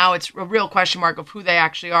hot, and now it's a real question mark of who they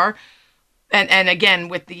actually are. And again,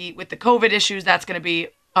 with the COVID issues, that's going to be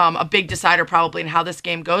a big decider probably in how this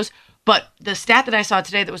game goes. But the stat that I saw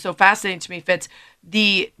today that was so fascinating to me, Fitz,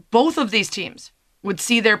 both of these teams would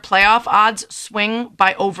see their playoff odds swing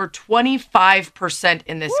by over 25%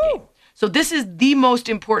 in this game. So this is the most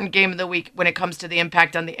important game of the week when it comes to the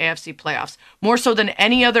impact on the AFC playoffs, more so than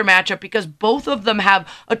any other matchup, because both of them have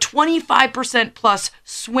a 25% plus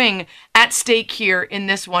swing at stake here in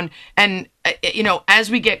this one. And, as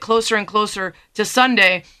we get closer and closer to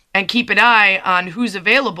Sunday and keep an eye on who's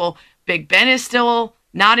available, Big Ben is still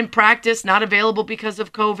not in practice, not available because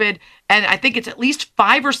of COVID. And I think it's at least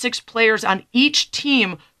 5 or 6 players on each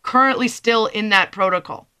team currently still in that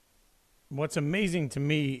protocol. What's amazing to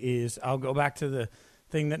me is, I'll go back to the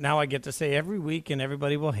thing that now I get to say every week, and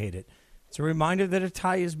everybody will hate it. It's a reminder that a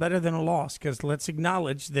tie is better than a loss, because let's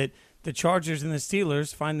acknowledge that the Chargers and the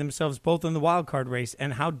Steelers find themselves both in the wild card race,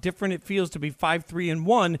 and how different it feels to be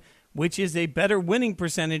 5-3-1, which is a better winning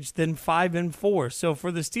percentage than 5-4. So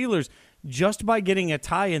for the Steelers, just by getting a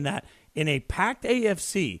tie in a packed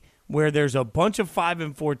AFC where there's a bunch of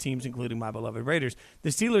 5-4 teams, including my beloved Raiders, the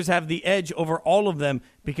Steelers have the edge over all of them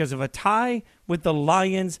because of a tie with the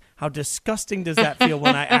Lions. How disgusting does that feel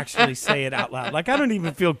when I actually say it out loud? Like, I don't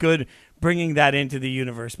even feel good bringing that into the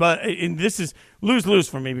universe. But this is lose-lose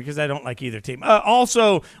for me, because I don't like either team.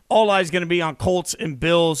 Also, all eyes going to be on Colts and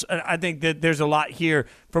Bills. I think that there's a lot here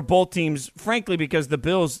for both teams, frankly, because the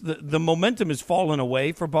Bills, the momentum has fallen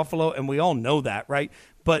away for Buffalo, and we all know that, right?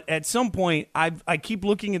 But at some point, I keep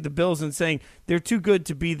looking at the Bills and saying they're too good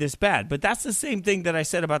to be this bad. But that's the same thing that I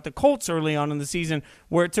said about the Colts early on in the season,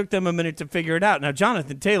 where it took them a minute to figure it out. Now,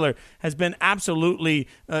 Jonathan Taylor has been absolutely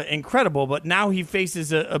incredible, but now he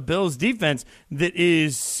faces a Bills defense that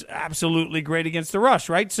is absolutely great against the rush,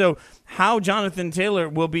 right? So how Jonathan Taylor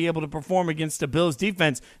will be able to perform against a Bills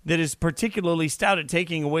defense that is particularly stout at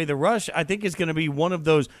taking away the rush, I think is going to be one of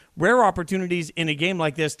those rare opportunities in a game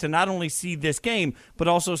like this to not only see this game, but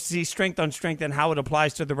also see strength on strength and how it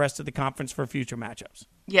applies to the rest of the conference for future matchups.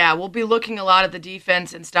 Yeah, we'll be looking a lot at the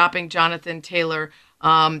defense and stopping Jonathan Taylor,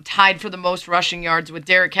 tied for the most rushing yards with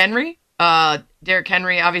Derrick Henry. Derrick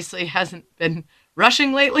Henry obviously hasn't been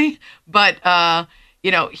rushing lately, but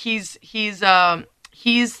he's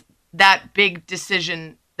that big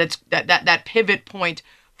decision, that pivot point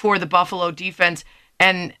for the Buffalo defense.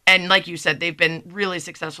 And like you said, they've been really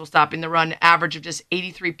successful stopping the run, average of just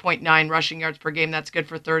 83.9 rushing yards per game. That's good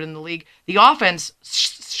for third in the league. The offense,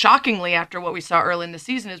 shockingly, after what we saw early in the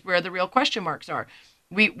season, is where the real question marks are.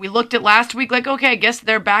 We looked at last week like, okay, I guess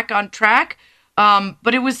they're back on track,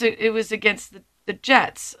 but it was against the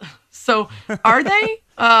Jets. So are they?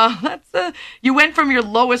 You went from your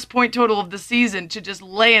lowest point total of the season to just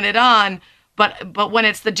laying it on, but when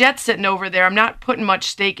it's the Jets sitting over there, I'm not putting much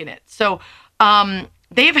stake in it. So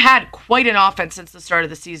they've had quite an offense since the start of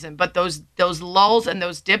the season, but those lulls and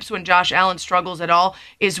those dips when Josh Allen struggles at all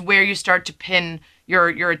is where you start to pin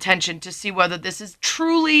your attention to see whether this is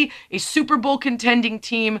truly a Super Bowl contending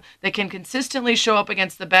team that can consistently show up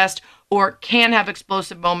against the best or can have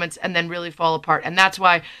explosive moments and then really fall apart. And that's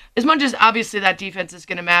why, as much as obviously that defense is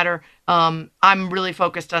going to matter, I'm really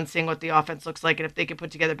focused on seeing what the offense looks like and if they can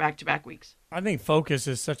put together back-to-back weeks. I think focus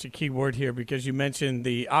is such a key word here because you mentioned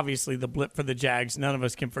obviously the blip for the Jags. None of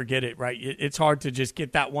us can forget it, right? It's hard to just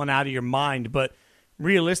get that one out of your mind, but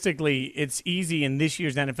realistically, it's easy in this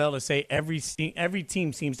year's NFL to say every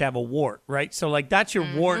team seems to have a wart, right? So, like, that's your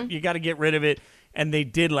wart. You got to get rid of it, and they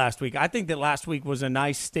did last week. I think that last week was a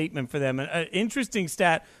nice statement for them. An interesting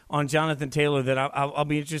stat on Jonathan Taylor that I'll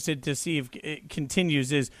be interested to see if it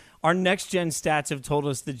continues is our next-gen stats have told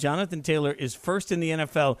us that Jonathan Taylor is first in the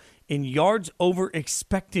NFL in yards over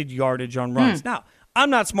expected yardage on runs. Now, I'm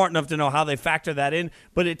not smart enough to know how they factor that in,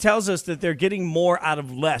 but it tells us that they're getting more out of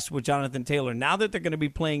less with Jonathan Taylor. Now that they're going to be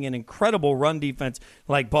playing an incredible run defense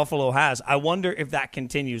like Buffalo has, I wonder if that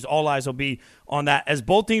continues. All eyes will be on that as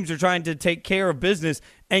both teams are trying to take care of business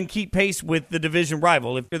and keep pace with the division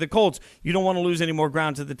rival. If you're the Colts, you don't want to lose any more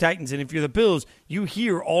ground to the Titans. And if you're the Bills, you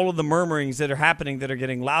hear all of the murmurings that are happening that are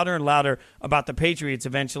getting louder and louder about the Patriots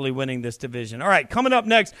eventually winning this division. All right, coming up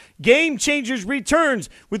next, Game Changers returns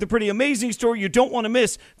with a pretty amazing story you don't want to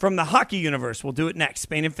miss from the hockey universe. We'll do it next.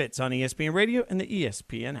 Spain and Fitz on ESPN Radio and the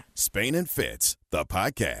ESPN app. Spain and Fitz, the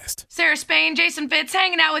podcast. Sarah Spain, Jason Fitz,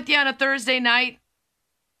 hanging out with you on a Thursday night.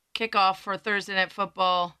 Kickoff for Thursday Night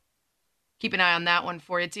Football. Keep an eye on that one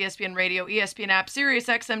for you. It's ESPN Radio, ESPN app, Sirius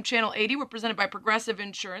XM Channel 80. We're presented by Progressive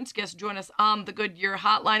Insurance. Guests join us on the Goodyear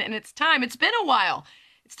Hotline, and it's time. It's been a while.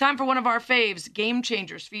 It's time for one of our faves, Game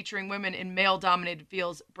Changers, featuring women in male-dominated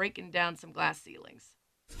fields, breaking down some glass ceilings.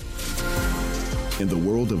 In the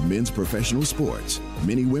world of men's professional sports,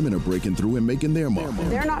 many women are breaking through and making their mark.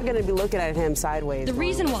 They're not going to be looking at him sideways. The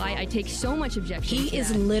reason why I take so much objection He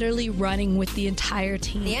is literally running with the entire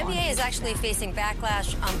team. The NBA is actually facing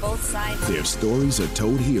backlash on both sides. Their stories are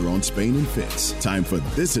told here on Spain and Fitz. Time for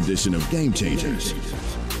this edition of Game Changers.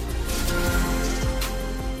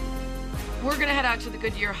 We're going to head out to the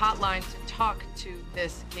Goodyear Hotline to talk to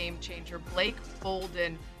this game changer, Blake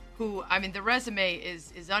Bolden, who, I mean, the resume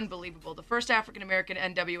is unbelievable. The first African-American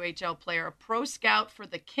NWHL player, a pro scout for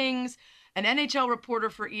the Kings, an NHL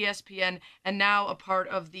reporter for ESPN, and now a part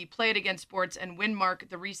of the Play It Again Sports and Winmark,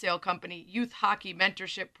 the resale company, youth hockey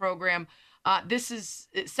mentorship program.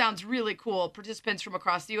 It sounds really cool. Participants from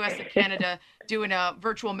across the U.S. and Canada doing a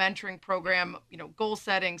virtual mentoring program, goal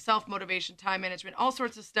setting, self-motivation, time management, all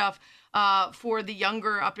sorts of stuff for the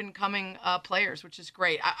younger up-and-coming players, which is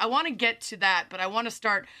great. I want to get to that, but I want to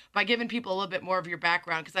start by giving people a little bit more of your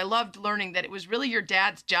background because I loved learning that it was really your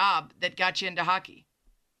dad's job that got you into hockey.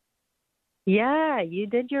 Yeah, you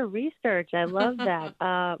did your research. I love that.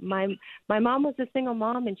 My mom was a single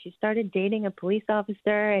mom, and she started dating a police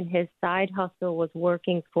officer, and his side hustle was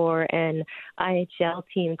working for an IHL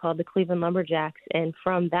team called the Cleveland Lumberjacks. And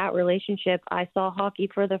from that relationship, I saw hockey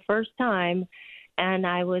for the first time, and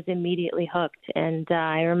I was immediately hooked. And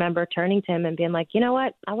I remember turning to him and being like, you know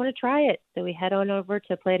what? I want to try it. So we head on over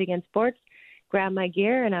to Play It Again Sports, grabbed my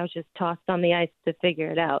gear, and I was just tossed on the ice to figure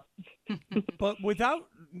it out. But without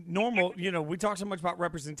normal, we talk so much about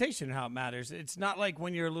representation and how it matters. It's not like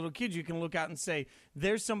when you're a little kid, you can look out and say,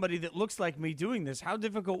 there's somebody that looks like me doing this. How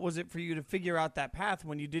difficult was it for you to figure out that path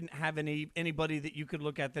when you didn't have anybody that you could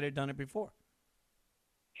look at that had done it before?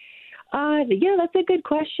 Yeah, that's a good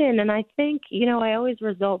question. And I think, I always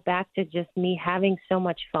result back to just me having so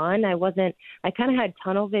much fun. I kind of had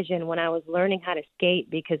tunnel vision when I was learning how to skate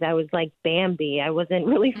because I was like Bambi. I wasn't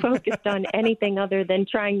really focused on anything other than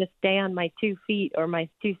trying to stay on my 2 feet or my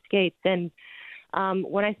 2 skates. And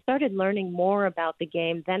when I started learning more about the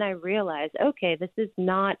game, then I realized, okay, this is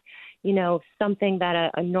not, something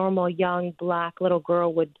that a normal young black little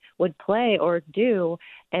girl would play or do.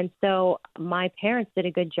 And so my parents did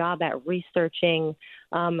a good job at researching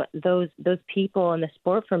those people in the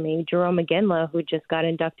sport for me. Jerome McGinley, who just got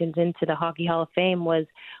inducted into the Hockey Hall of Fame, was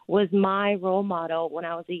my role model when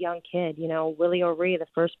I was a young kid. Willie O'Ree, the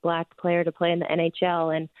first black player to play in the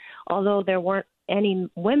NHL. And although there weren't any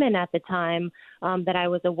women at the time that I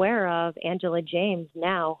was aware of, Angela James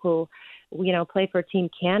now, who play for Team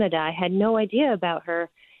Canada, I had no idea about her,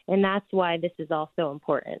 and that's why this is all so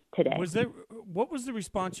important today. What was the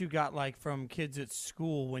response you got like from kids at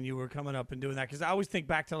school when you were coming up and doing that? Because I always think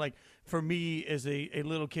back to, like, for me as a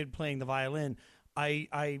little kid playing the violin,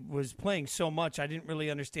 I was playing so much I didn't really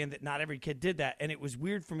understand that not every kid did that, and it was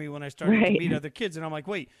weird for me when I started to meet other kids, and I'm like,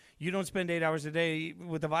 wait, you don't spend 8 hours a day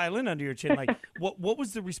with a violin under your chin. Like, what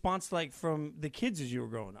was the response like from the kids as you were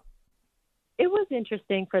growing up? it was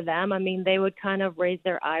interesting for them. I mean, they would kind of raise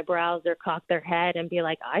their eyebrows or cock their head and be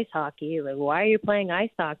like, ice hockey? Like, why are you playing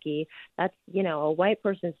ice hockey? That's, a white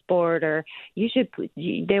person's sport. Or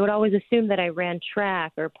they would always assume that I ran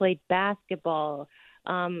track or played basketball.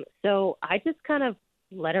 So I just kind of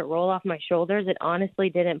let it roll off my shoulders. It honestly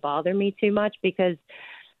didn't bother me too much because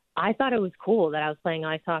I thought it was cool that I was playing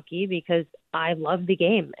ice hockey because I loved the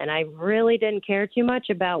game. And I really didn't care too much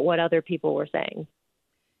about what other people were saying.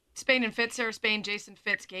 Spain and Fitz, Sarah Spain, Jason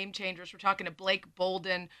Fitz, Game Changers. We're talking to Blake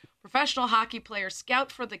Bolden, professional hockey player,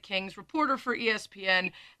 scout for the Kings, reporter for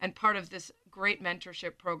ESPN, and part of this great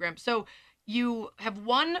mentorship program. So you have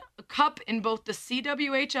won a cup in both the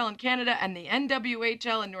CWHL in Canada and the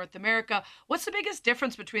NWHL in North America. What's the biggest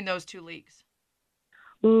difference between those two leagues?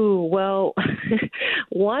 Ooh, well,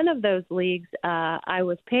 one of those leagues I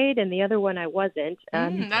was paid and the other one I wasn't.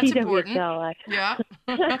 That's important. Yeah.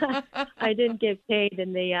 I didn't get paid,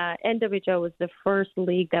 and the NWHL was the first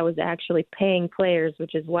league that was actually paying players,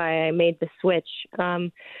 which is why I made the switch.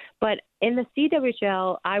 But in the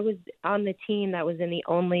CWHL, I was on the team that was the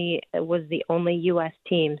only U.S.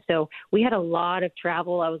 team. So we had a lot of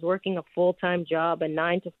travel. I was working a full-time job, a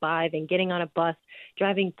 9 to 5, and getting on a bus,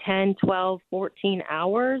 driving 10, 12, 14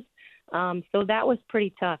 hours. So that was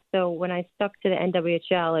pretty tough. So when I stuck to the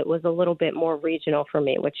NWHL, it was a little bit more regional for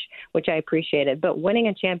me, which I appreciated. But winning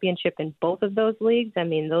a championship in both of those leagues, I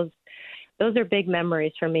mean, those are big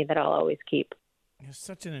memories for me that I'll always keep. It's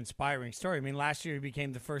such an inspiring story. I mean, last year you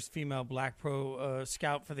became the first female black pro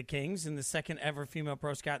scout for the Kings and the second ever female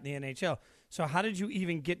pro scout in the NHL. So how did you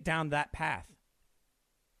even get down that path?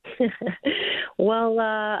 Well,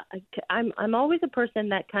 I'm always a person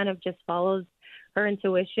that kind of just follows her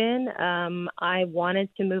intuition. I wanted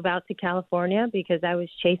to move out to California because I was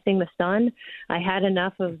chasing the sun. I had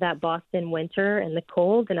enough of that Boston winter and the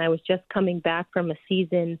cold, and I was just coming back from a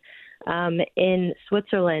season in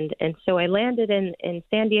Switzerland. And so I landed in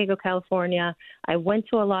San Diego, California. I went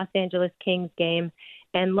to a Los Angeles Kings game,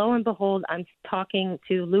 and lo and behold, I'm talking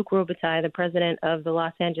to Luc Robitaille, the president of the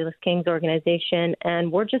Los Angeles Kings organization,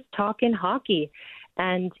 and we're just talking hockey.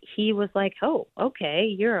 And he was like, oh, okay,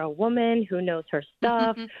 you're a woman who knows her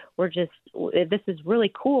stuff. This is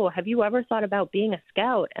really cool. Have you ever thought about being a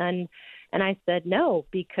scout? And I said no,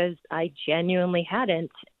 because I genuinely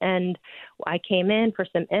hadn't. And I came in for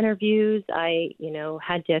some interviews. I,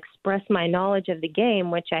 had to express my knowledge of the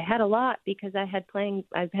game, which I had a lot because I had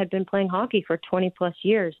been playing hockey for 20 plus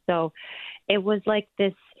years. So it was like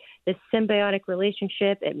this symbiotic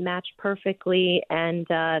relationship. It matched perfectly. And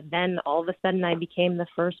then all of a sudden I became the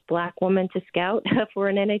first black woman to scout for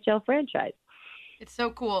an NHL franchise. It's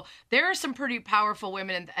so cool. There are some pretty powerful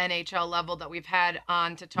women in the NHL level that we've had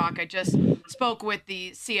on to talk. I just spoke with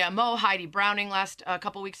the CMO, Heidi Browning, a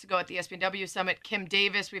couple weeks ago at the SPNW Summit. Kim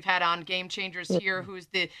Davis, we've had on Game Changers here, who's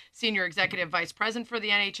the Senior Executive Vice President for the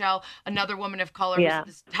NHL. Another woman of color who's in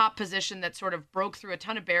this top position that sort of broke through a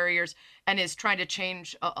ton of barriers and is trying to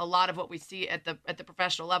change a lot of what we see at the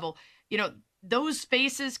professional level. Those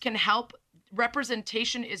faces can help.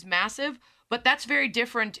 Representation is massive, but that's very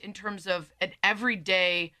different in terms of an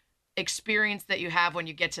everyday experience that you have when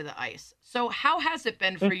you get to the ice. So how has it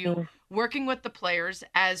been for you working with the players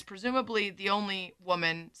as presumably the only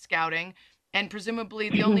woman scouting and presumably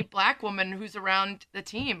the only black woman who's around the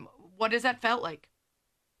team? What has that felt like?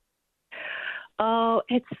 Oh,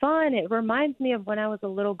 it's fun. It reminds me of when I was a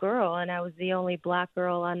little girl and I was the only black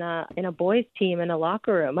girl in a boys team in a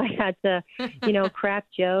locker room. I had to, crack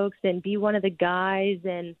jokes and be one of the guys,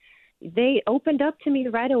 and they opened up to me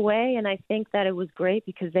right away. And I think that it was great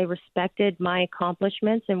because they respected my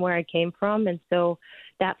accomplishments and where I came from. And so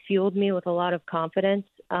that fueled me with a lot of confidence.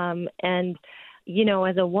 And,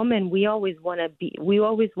 as a woman, we always want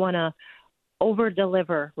to over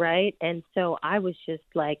deliver, right? And so I was just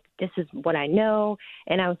like, this is what I know.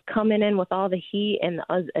 And I was coming in with all the heat and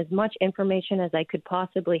as much information as I could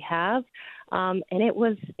possibly have. And it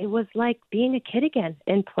was like being a kid again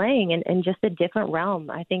and playing in just a different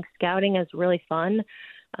realm. I think scouting is really fun.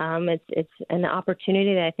 It's an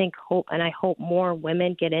opportunity that I hope more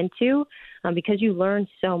women get into because you learn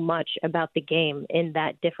so much about the game in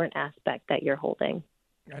that different aspect that you're holding.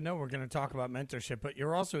 I know we're going to talk about mentorship, but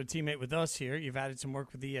you're also a teammate with us here. You've added some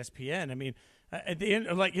work with ESPN. I mean, at the end,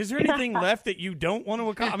 is there anything left that you don't want to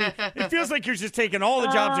accomplish? I mean, it feels like you're just taking all the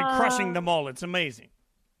jobs and crushing them all. It's amazing.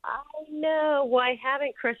 I know. Well, I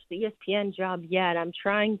haven't crushed the ESPN job yet. I'm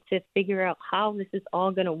trying to figure out how this is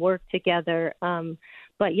all going to work together.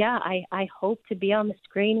 But yeah, I hope to be on the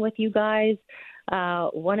screen with you guys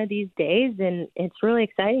one of these days, and it's really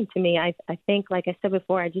exciting to me. I think, like I said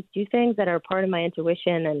before, I just do things that are part of my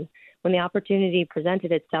intuition, and when the opportunity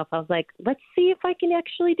presented itself, I was like, let's see if I can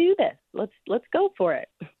actually do this. Let's go for it.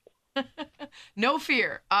 No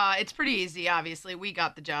fear. It's pretty easy, obviously. We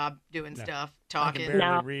got the job doing stuff, talking,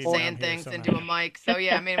 saying things into a mic. So,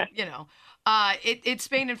 yeah, I mean, it's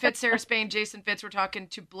Spain and Fitz, Sarah Spain, Jason Fitz. We're talking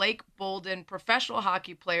to Blake Bolden, professional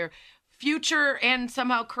hockey player, future and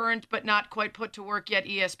somehow current but not quite put to work yet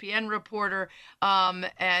ESPN reporter,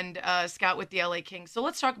 and scout with the LA Kings. So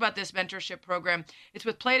let's talk about this mentorship program. It's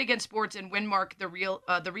with Play It Again Sports and Winmark,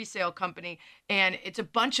 the resale company, and it's a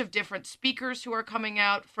bunch of different speakers who are coming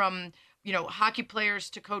out from hockey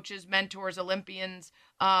players to coaches, mentors, Olympians,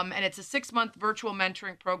 and it's a 6-month virtual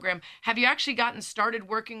mentoring program. Have you actually gotten started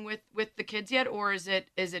working with the kids yet, or is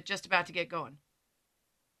it just about to get going?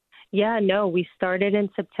 Yeah, no, we started in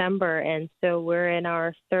September, and so we're in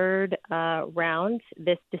our third round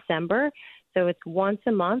this December. So it's once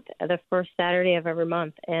a month, the first Saturday of every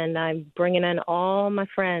month, and I'm bringing in all my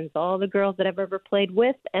friends, all the girls that I've ever played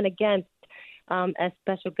with and against, as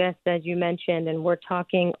special guests, as you mentioned, and we're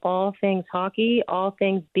talking all things hockey, all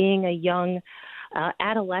things being a young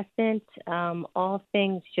adolescent, all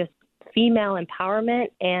things just female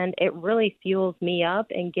empowerment, and it really fuels me up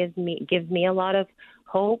and gives me a lot of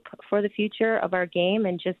hope for the future of our game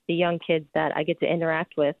and just the young kids that I get to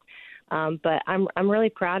interact with. But I'm really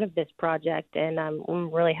proud of this project, and I'm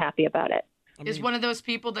really happy about it. Is one of those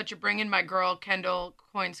people that you're bringing my girl Kendall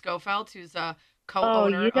Coyne-Scofeld, who's a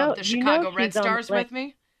co-owner of the Chicago Red Stars with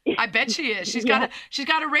me? I bet she is. She's got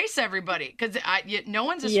to race everybody because no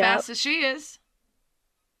one's as fast as she is.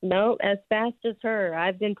 No, as fast as her.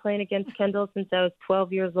 I've been playing against Kendall since I was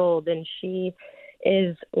 12 years old, and she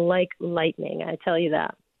is like lightning, I tell you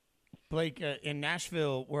that. Blake, in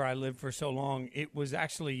Nashville, where I lived for so long, it was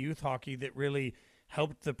actually youth hockey that really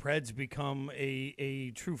helped the Preds become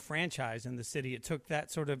a true franchise in the city. It took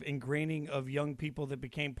that sort of ingraining of young people that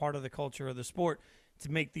became part of the culture of the sport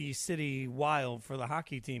to make the city wild for the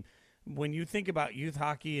hockey team. When you think about youth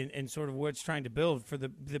hockey and sort of what it's trying to build for the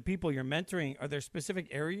people you're mentoring, are there specific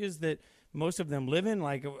areas that most of them live in?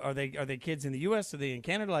 Like, are they kids in the U.S.? Are they in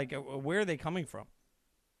Canada? Like, where are they coming from?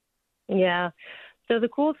 Yeah. So the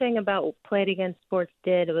cool thing about Play It Again Sports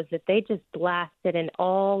did was that they just blasted in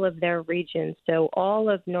all of their regions. So all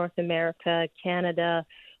of North America, Canada,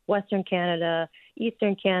 Western Canada,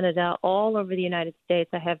 Eastern Canada, all over the United States.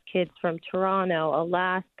 I have kids from Toronto,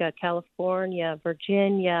 Alaska, California,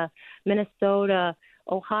 Virginia, Minnesota,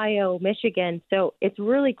 Ohio, Michigan. So it's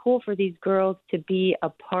really cool for these girls to be a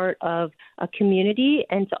part of a community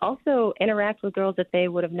and to also interact with girls that they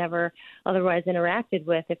would have never otherwise interacted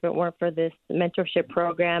with if it weren't for this mentorship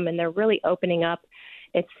program. And they're really opening up.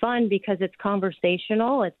 It's fun because it's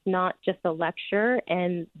conversational. It's not just a lecture,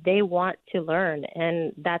 and they want to learn.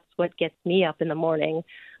 And that's what gets me up in the morning,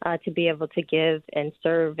 to be able to give and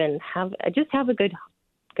serve and have a good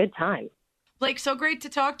time. Blake, so great to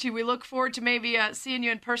talk to you. We look forward to maybe seeing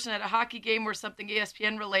you in person at a hockey game or something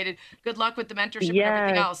ESPN related. Good luck with the mentorship and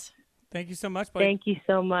everything else. Thank you so much, Blake. Thank you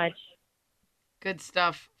so much. Good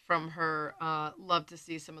stuff from her. Love to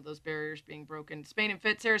see some of those barriers being broken. Spain and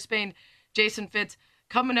Fitz, Sarah Spain, Jason Fitz.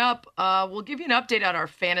 Coming up, we'll give you an update on our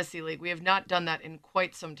fantasy league. We have not done that in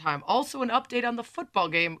quite some time. Also, an update on the football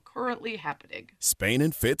game currently happening. Spain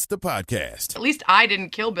and Fitz, the podcast. At least I didn't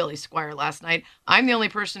kill Billy Squire last night. I'm the only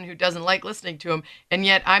person who doesn't like listening to him, and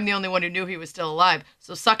yet I'm the only one who knew he was still alive.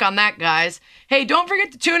 So suck on that, guys. Hey, don't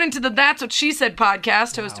forget to tune into the That's What She Said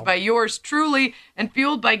podcast, hosted by yours truly and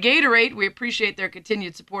fueled by Gatorade. We appreciate their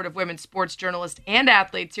continued support of women's sports journalists and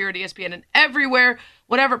athletes here at ESPN and everywhere.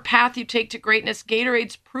 Whatever path you take to greatness,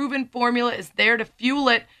 Gatorade's proven formula is there to fuel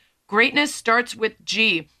it. Greatness starts with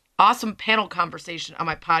G. Awesome panel conversation on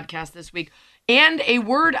my podcast this week. And a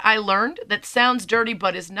word I learned that sounds dirty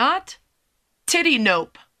but is not, titty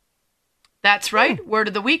nope. That's right. Word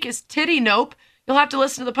of the week is titty nope. You'll have to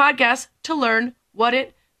listen to the podcast to learn what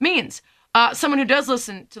it means. Someone who does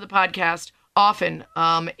listen to the podcast often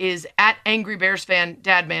is at Angry Bears fan,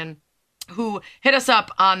 Dadman, who hit us up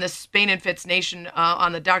on the Spain and Fitz Nation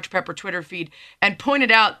on the Dr. Pepper Twitter feed and pointed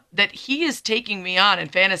out that he is taking me on in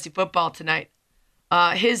fantasy football tonight.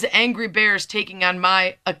 His Angry Bears taking on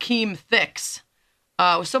my Akeem Hicks.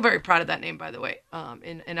 We're so very proud of that name, by the way,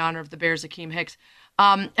 in honor of the Bears, Akeem Hicks.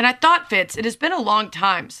 And I thought, Fitz, it has been a long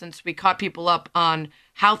time since we caught people up on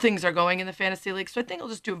how things are going in the fantasy league. So I think I'll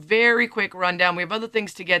just do a very quick rundown. We have other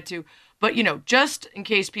things to get to. But, just in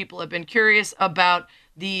case people have been curious about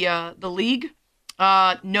the league,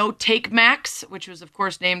 No Take Max, which was, of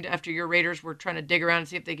course, named after your Raiders, were trying to dig around and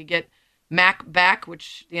see if they could get Mac back,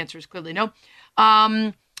 which the answer is clearly no.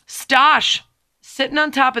 Stosh, sitting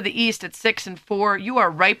on top of the East at 6-4. You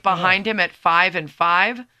are right behind him at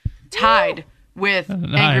 5-5. tied with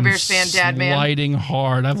Angry Bears fan Dad Man. Sliding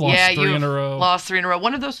hard. I've lost 3 in a row. Lost 3 in a row.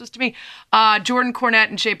 One of those was to me. Jordan Cornette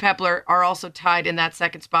and Shea Pepler are also tied in that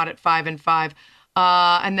second spot at 5-5.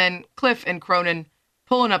 And then Cliff and Cronin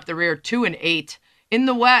pulling up the rear, 2-8. In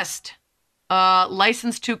the West,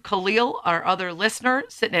 Licensed to Khalil, our other listener,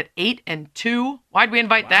 sitting at 8-2. Why'd we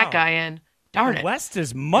invite that guy in? Darn it. The West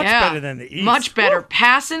is much better than the East. Much better.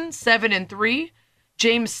 Passon, 7-3.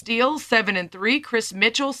 James Steele, 7-3. Chris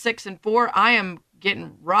Mitchell, 6-4. I am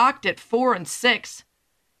getting rocked at 4-6.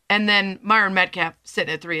 And then Myron Metcalf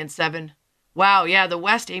sitting at 3-7. Wow, yeah, the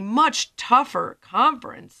West, a much tougher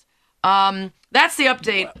conference. That's the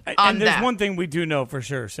update on that. And there's one thing we do know for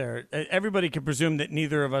sure, Sarah. Everybody can presume that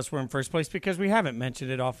neither of us were in first place because we haven't mentioned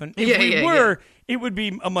it often. If we were, it would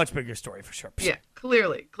be a much bigger story for sure. Yeah,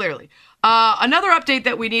 clearly. Another update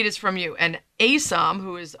that we need is from you. And ASOM,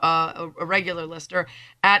 who is a regular listener,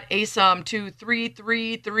 at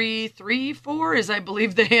ASOM233334 is, I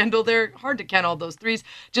believe, the handle there. Hard to count all those threes.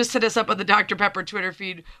 Just hit us up on the Dr. Pepper Twitter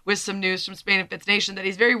feed with some news from Spain and Fitz Nation that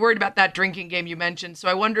he's very worried about that drinking game you mentioned. So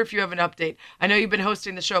I wonder if you have an update. I know you've been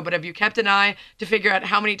hosting the show, but have you kept an eye to figure out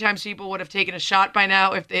how many times people would have taken a shot by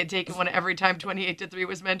now if they had taken one every time 28-3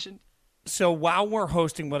 was mentioned? So while we're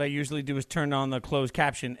hosting, what I usually do is turn on the closed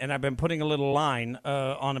caption, and I've been putting a little line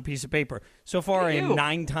on a piece of paper. So far, I am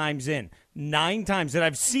 9 times in. 9 times that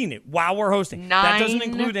I've seen it while we're hosting. That doesn't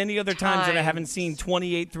include any other times that I haven't seen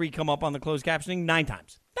 28-3 come up on the closed captioning. 9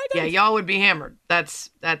 times. Yeah, y'all would be hammered.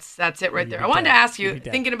 That's it right there. I wanted to ask you,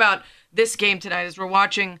 thinking about this game tonight as we're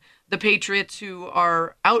watching the Patriots, who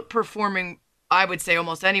are outperforming, I would say,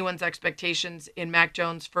 almost anyone's expectations in Mac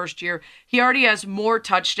Jones' first year. He already has more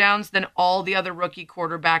touchdowns than all the other rookie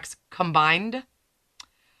quarterbacks combined.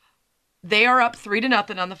 They are up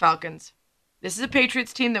 3-0 on the Falcons. This is a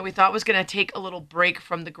Patriots team that we thought was going to take a little break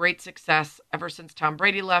from the great success ever since Tom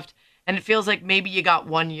Brady left, and it feels like maybe you got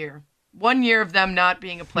 1 year. 1 year of them not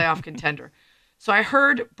being a playoff contender. So I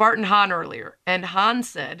heard Barton Hahn earlier, and Hahn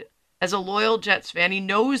said, as a loyal Jets fan, he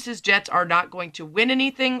knows his Jets are not going to win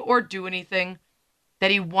anything or do anything, that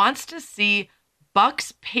he wants to see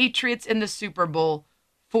Bucs Patriots in the Super Bowl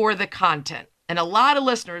for the content. And a lot of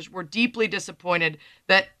listeners were deeply disappointed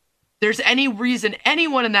that there's any reason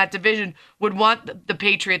anyone in that division would want the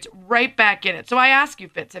Patriots right back in it. So I ask you,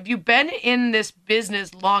 Fitz, have you been in this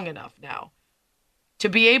business long enough now to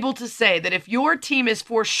be able to say that if your team is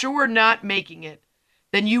for sure not making it,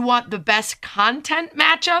 then you want the best content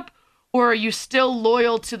matchup? Or are you still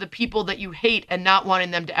loyal to the people that you hate and not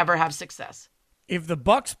wanting them to ever have success? If the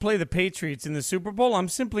Bucs play the Patriots in the Super Bowl, I'm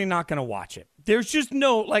simply not going to watch it. There's just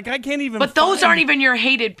no, I can't even. But those aren't even your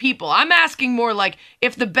hated people. I'm asking more like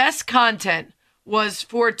if the best content was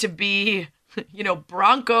for it to be,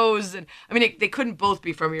 Broncos, and I mean, they couldn't both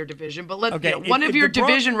be from your division, but one of your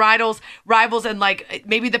division rivals, and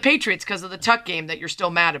maybe the Patriots because of the Tuck game that you're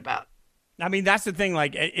still mad about. I mean, that's the thing.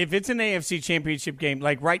 If it's an AFC Championship game,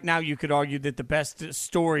 right now you could argue that the best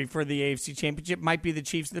story for the AFC Championship might be the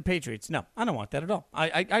Chiefs and the Patriots. No, I don't want that at all.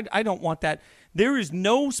 I don't want that. There is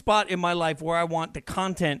no spot in my life where I want the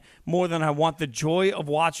content more than I want the joy of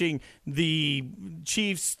watching the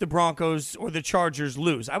Chiefs, the Broncos, or the Chargers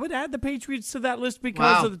lose. I would add the Patriots to that list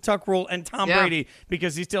because of the Tuck rule and Tom Brady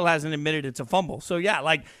because he still hasn't admitted it's a fumble. So, yeah,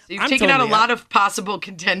 So you've taken out a lot of possible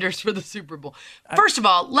contenders for the Super Bowl. First of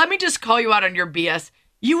all, let me just call you out on your BS.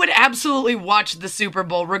 You would absolutely watch the Super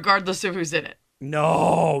Bowl regardless of who's in it.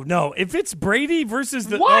 No. If it's Brady versus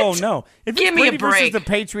the what? Oh no. If Give it's me Brady a break. versus the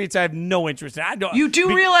Patriots, I have no interest in it. I don't. You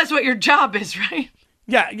do realize what your job is, right?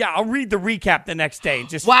 Yeah. I'll read the recap the next day and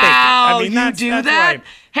just wow, fake it. I mean, you do that? Right.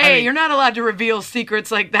 Hey, you're not allowed to reveal secrets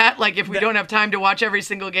like that. Like if we don't have time to watch every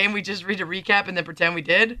single game, we just read a recap and then pretend we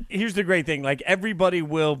did. Here's the great thing. Everybody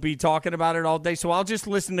will be talking about it all day, so I'll just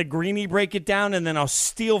listen to Greeny break it down and then I'll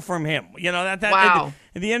steal from him. Wow.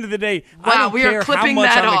 At the end of the day, wow, I don't we care are clipping how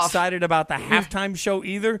much that I'm off. excited about the halftime show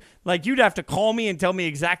either. You'd have to call me and tell me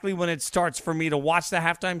exactly when it starts for me to watch the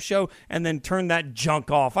halftime show and then turn that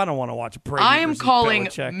junk off. I don't want to watch Brady I am versus calling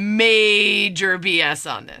Belichick. major BS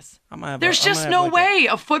on this. There's just no way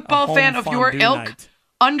a football fan of your ilk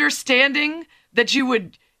understanding that you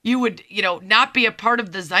would not be a part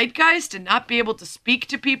of the zeitgeist and not be able to speak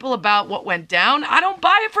to people about what went down. I don't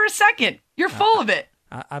buy it for a second. You're full of it.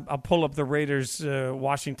 I'll pull up the Raiders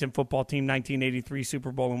Washington football team 1983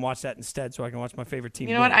 Super Bowl and watch that instead so I can watch my favorite team.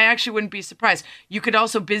 You know what? I actually wouldn't be surprised. You could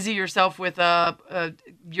also busy yourself with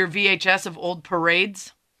your VHS of old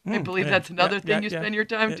parades. I believe that's another thing you spend your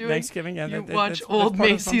time doing. Thanksgiving, yeah. You watch Old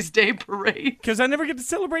Macy's Day Parade. Because I never get to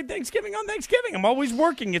celebrate Thanksgiving on Thanksgiving. I'm always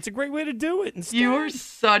working. It's a great way to do it. Instead. You are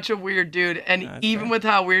such a weird dude. And even with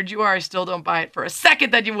how weird you are, I still don't buy it for a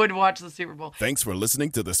second that you would watch the Super Bowl. Thanks for listening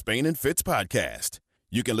to the Spain and Fitz podcast.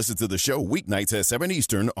 You can listen to the show weeknights at 7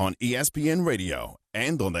 Eastern on ESPN Radio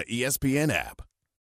and on the ESPN app.